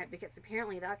TikTok on it, because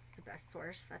apparently that's the best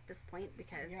source at this point,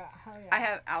 because... Yeah, hell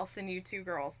yeah. I'll send you 2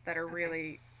 girls that are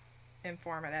really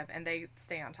informative, and they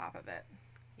stay on top of it.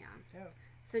 Yeah. Dope.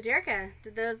 So, Jerica,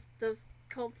 did those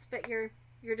cults fit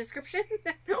your description?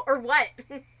 Or what?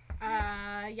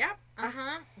 Yeah.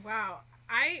 Uh-huh. Wow.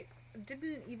 I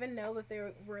didn't even know that they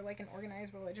were like an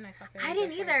organized religion. I thought they were I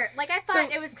didn't just, either. Like, I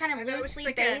thought it was kind I of thought it was just loosely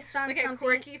like based on like something. a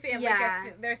quirky family, Yeah.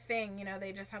 like their thing, you know,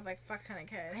 they just have like fuck ton of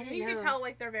kids. I And didn't you can know. tell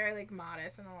like they're very like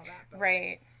modest and all of that. But,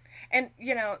 Right. And,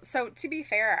 you know, so to be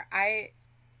fair, I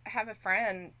have a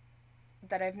friend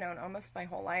that I've known almost my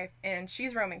whole life, and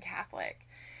she's Roman Catholic.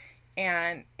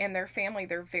 And in their family,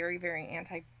 they're very, very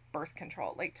anti-birth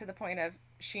control. Like, to the point of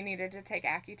she needed to take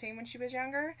Accutane when she was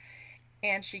younger,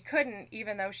 and she couldn't,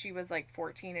 even though she was like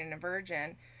 14 and a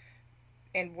virgin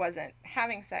and wasn't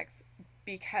having sex,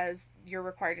 because you're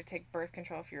required to take birth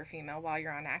control if you're a female while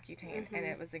you're on Accutane, and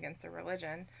it was against their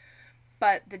religion.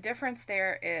 But the difference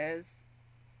there is,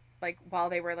 like, while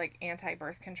they were like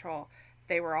anti-birth control,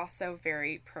 they were also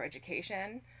very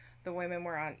pro-education. The women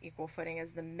were on equal footing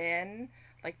as the men.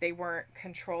 Like, they weren't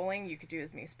controlling. You could do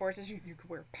as many sports as you could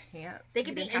wear pants. They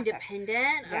could be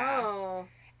independent. Yeah. Oh.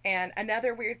 And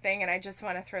another weird thing, and I just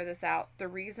want to throw this out, the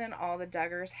reason all the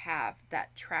Duggars have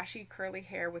that trashy curly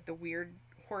hair with the weird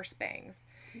horse bangs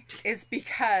is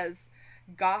because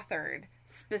Gothard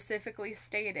specifically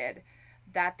stated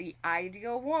that the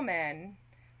ideal woman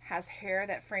has hair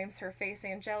that frames her face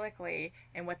angelically,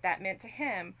 and what that meant to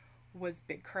him was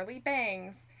big curly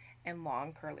bangs and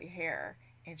long curly hair,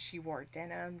 and she wore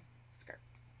denim skirts.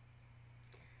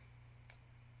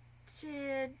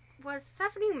 Was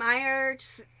Stephanie Meyer,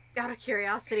 just out of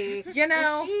curiosity, You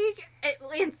know, was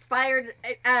she inspired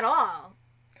at all?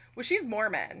 well, she's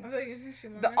Mormon. I was like, isn't she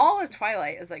Mormon? The all of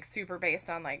Twilight is like super based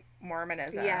on like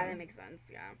Mormonism. Yeah, that makes sense.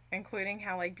 Yeah. Including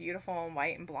how like beautiful and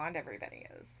white and blonde everybody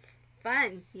is.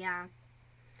 Fun. Yeah.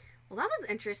 Well, that was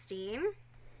interesting.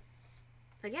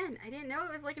 Again, I didn't know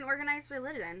it was like an organized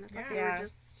religion. I thought they Yeah. were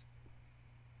just,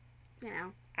 you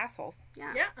know, Assholes.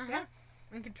 yeah. Yeah, uh-huh. Yeah.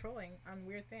 And controlling on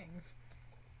weird things.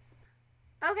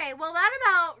 Okay, well, that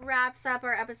about wraps up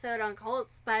our episode on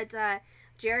cults, but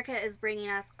Jerica is bringing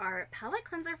us our palette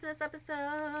cleanser for this episode.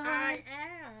 I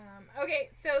am. Okay,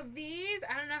 so these,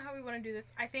 I don't know how we want to do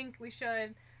this. I think we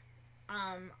should,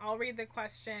 I'll read the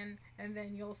question, and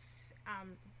then you'll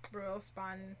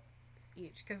respond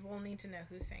each, because we'll need to know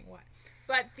who's saying what.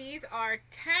 But these are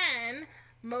 10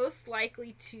 most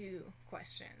likely to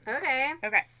questions. Okay.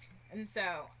 Okay. And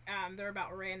so, they're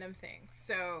about random things.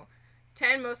 So,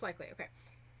 10 most likely. Okay.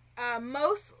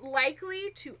 Most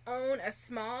likely to own a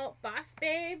small boss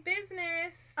babe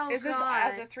business. Oh, Is this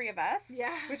God. the three of us?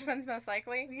 Yeah. Which one's most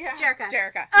likely? Yeah. Jerica.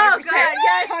 Jerica. Oh, 100%. God,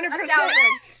 yes.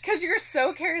 100%. Because you're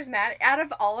so charismatic. Out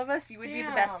of all of us, you would be the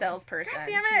best Damn. salesperson. God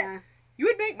damn it. Yeah. You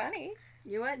would make money.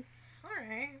 You would?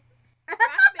 Alright. Boss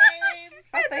babes.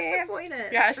 Boss babe.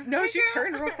 Disappointed. Yeah, no, she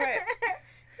turned real quick.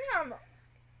 Damn.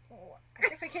 Oh, I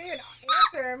guess I can't even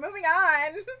answer. Moving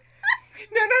on.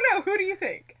 No. Who do you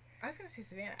think? I was gonna say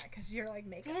Savannah, because you're like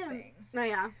makeup Damn. thing. No,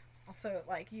 yeah. Also,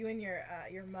 like you and your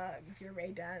mugs, your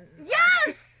Ray Duns.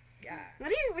 Yes! Yeah. What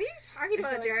are you talking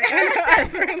about, I feel Jerica? I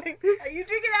was really- Are you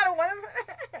drinking out of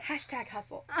one? Hashtag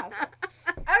hustle.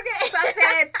 Okay. Boss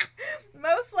babe.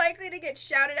 Most likely to get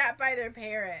shouted at by their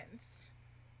parents.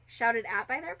 Shouted at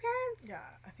by their parents? Yeah,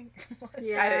 I think.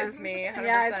 Yeah. That is me. 100%.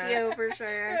 Yeah, it's you for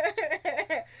sure.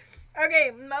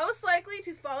 Okay, most likely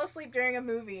to fall asleep during a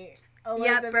movie. Yep,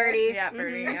 Elizabeth. Birdie. Yeah,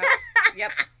 Birdie. Mhm.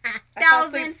 Yep. I fall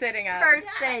asleep 1000%. sitting up.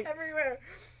 Yeah, everywhere.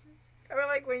 Or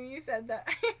like when you said that,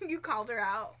 you called her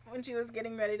out when she was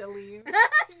getting ready to leave.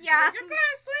 Yeah.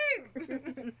 You're going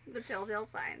to sleep. The telltale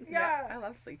signs. Yeah. I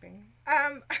love sleeping.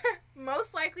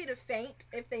 Most likely to faint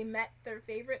if they met their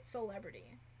favorite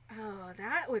celebrity. Oh,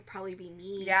 that would probably be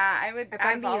me. Yeah, I would. If out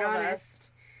I'm of all being of us,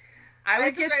 honest. I would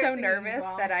That's get what I so was thinking as nervous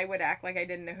well. that I would act like I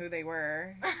didn't know who they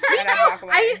were. Me And I'd walk too.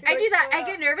 away. I do that. I Like,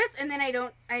 get nervous and then I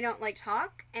don't like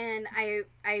talk, and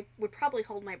I would probably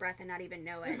hold my breath and not even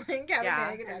know it. Yeah.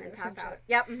 Panic attack And then or some pass out. shit.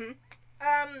 Yep.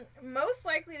 Mm-hmm. Most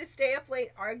likely to stay up late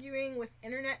arguing with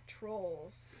internet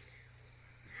trolls.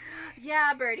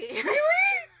 Yeah, Birdie.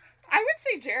 I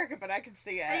would say Jerica, but I could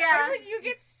see it. Yeah. I feel like you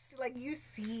get like you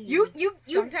see. You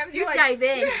Sometimes you you're like, dive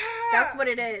in. "Yeah." That's what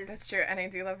it is. That's true, and I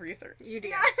do love research. You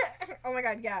do. Oh my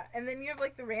god, yeah. And then you have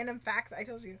like the random facts. I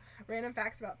told you random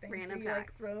facts about things. Random so you like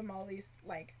facts. throw them all these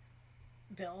like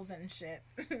bills and shit.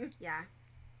 Yeah.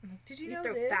 I'm like, did you You know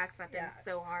throw this? facts at them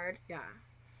so hard. Yeah.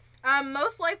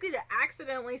 Most likely to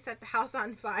accidentally set the house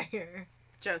on fire.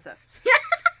 Joseph.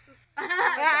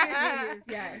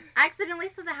 Yes. Accidentally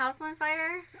set the house on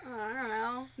fire? Oh, I don't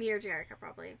know. Me or Jerica,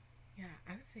 probably. Yeah,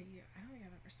 I would say you. I don't think I've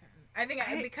ever said it. I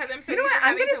think because I'm so You know used what? to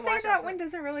I'm having gonna to say watch that out one for-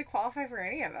 doesn't really qualify for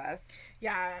any of us.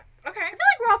 Yeah. Okay. I feel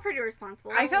like we're all pretty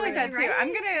responsible. I feel like that too. Right?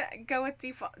 I'm gonna go with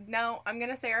default. No, I'm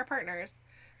gonna say our partners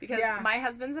because Yeah. my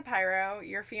husband's a pyro.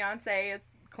 Your fiance is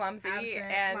clumsy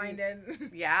and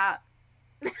Absent-minded. yeah.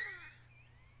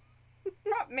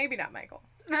 Maybe not Michael.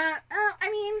 I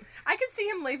mean, I could see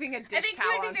him leaving a I dish think he towel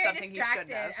would on be very something he shouldn't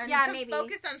distracted have. and Yeah, maybe.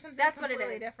 focused on something That's what it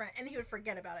completely is. different, and he would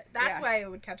forget about it. That's Yeah. why it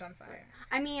would catch on fire.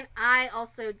 I mean, I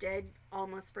also did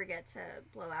almost forget to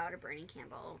blow out a burning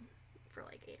candle for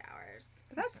like 8 hours.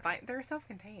 But that's fine. They're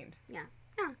self-contained. Yeah,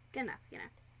 good enough, you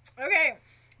know. Okay,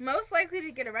 most likely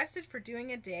to get arrested for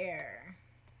doing a dare.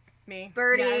 Me.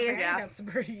 Birdie. Yeah. That's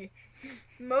Birdie.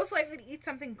 Most likely to eat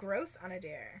something gross on a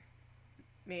dare.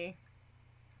 Me.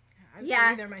 I'd Yeah,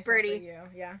 say either myself Birdie. or you.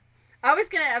 Yeah. I was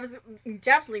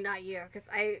definitely not you, because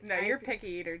No, you're picky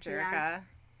eater, Jerica. Yeah.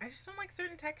 I just don't like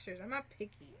certain textures. I'm not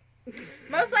picky.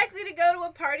 Most likely to go to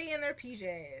a party in their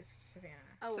PJs.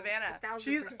 Savannah. Oh, Savannah. 1000%.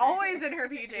 She's always in her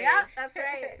PJs. Yeah, that's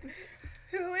right.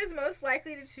 Who is most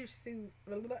likely to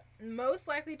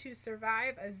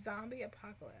survive a zombie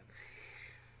apocalypse?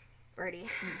 Birdie.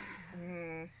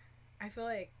 Mm, I feel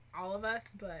like all of us,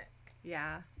 but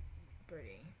yeah.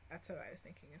 Birdie. That's what I was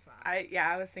thinking as well.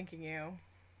 I was thinking you.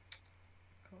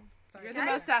 Cool. Sorry. You're the Guys,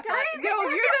 most athletic. guys. No,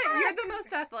 you're the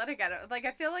most athletic at it. Like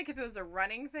I feel like if it was a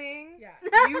running thing, Yeah.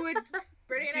 you would.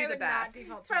 Birdie and Do I the would best. not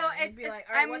default to So running. We'd it's- be like, it's-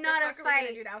 all right, I'm what not the a fuck are we fight.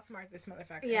 gonna do to outsmart this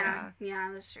motherfucker? Yeah,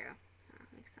 that's true. That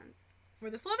makes sense. We're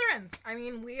the Slytherins. I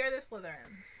mean, we are the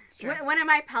Slytherins. It's true. One of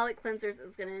my palate cleansers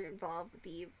is going to involve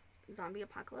the zombie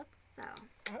apocalypse, so.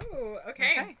 Oh,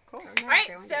 okay. Okay, cool. All right,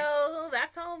 so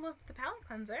that's all of the palate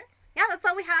cleanser. Yeah, that's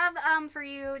all we have for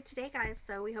you today, guys.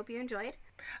 So we hope you enjoyed.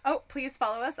 Oh, please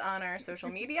follow us on our social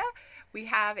media. We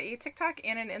have a TikTok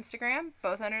and an Instagram,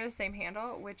 both under the same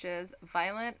handle, which is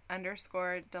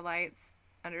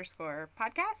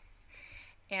violent_delights_podcast.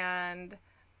 And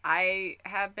I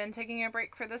have been taking a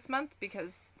break for this month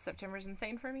because September's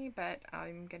insane for me, but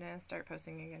I'm going to start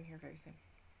posting again here very soon.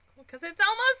 Because it's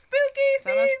almost spooky It's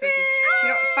season. almost spooky. You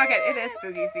know, fuck it. It is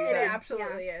spooky It season.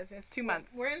 absolutely is. It's 2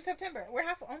 months. We're in September. We're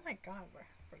half. Oh my god, we're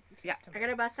halfway through Yeah. September. I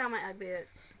gotta bust out my Ugg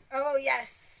boots. Oh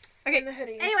yes. Okay. In the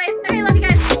hoodie. Anyways, okay, love you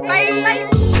guys. Bye.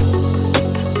 Bye.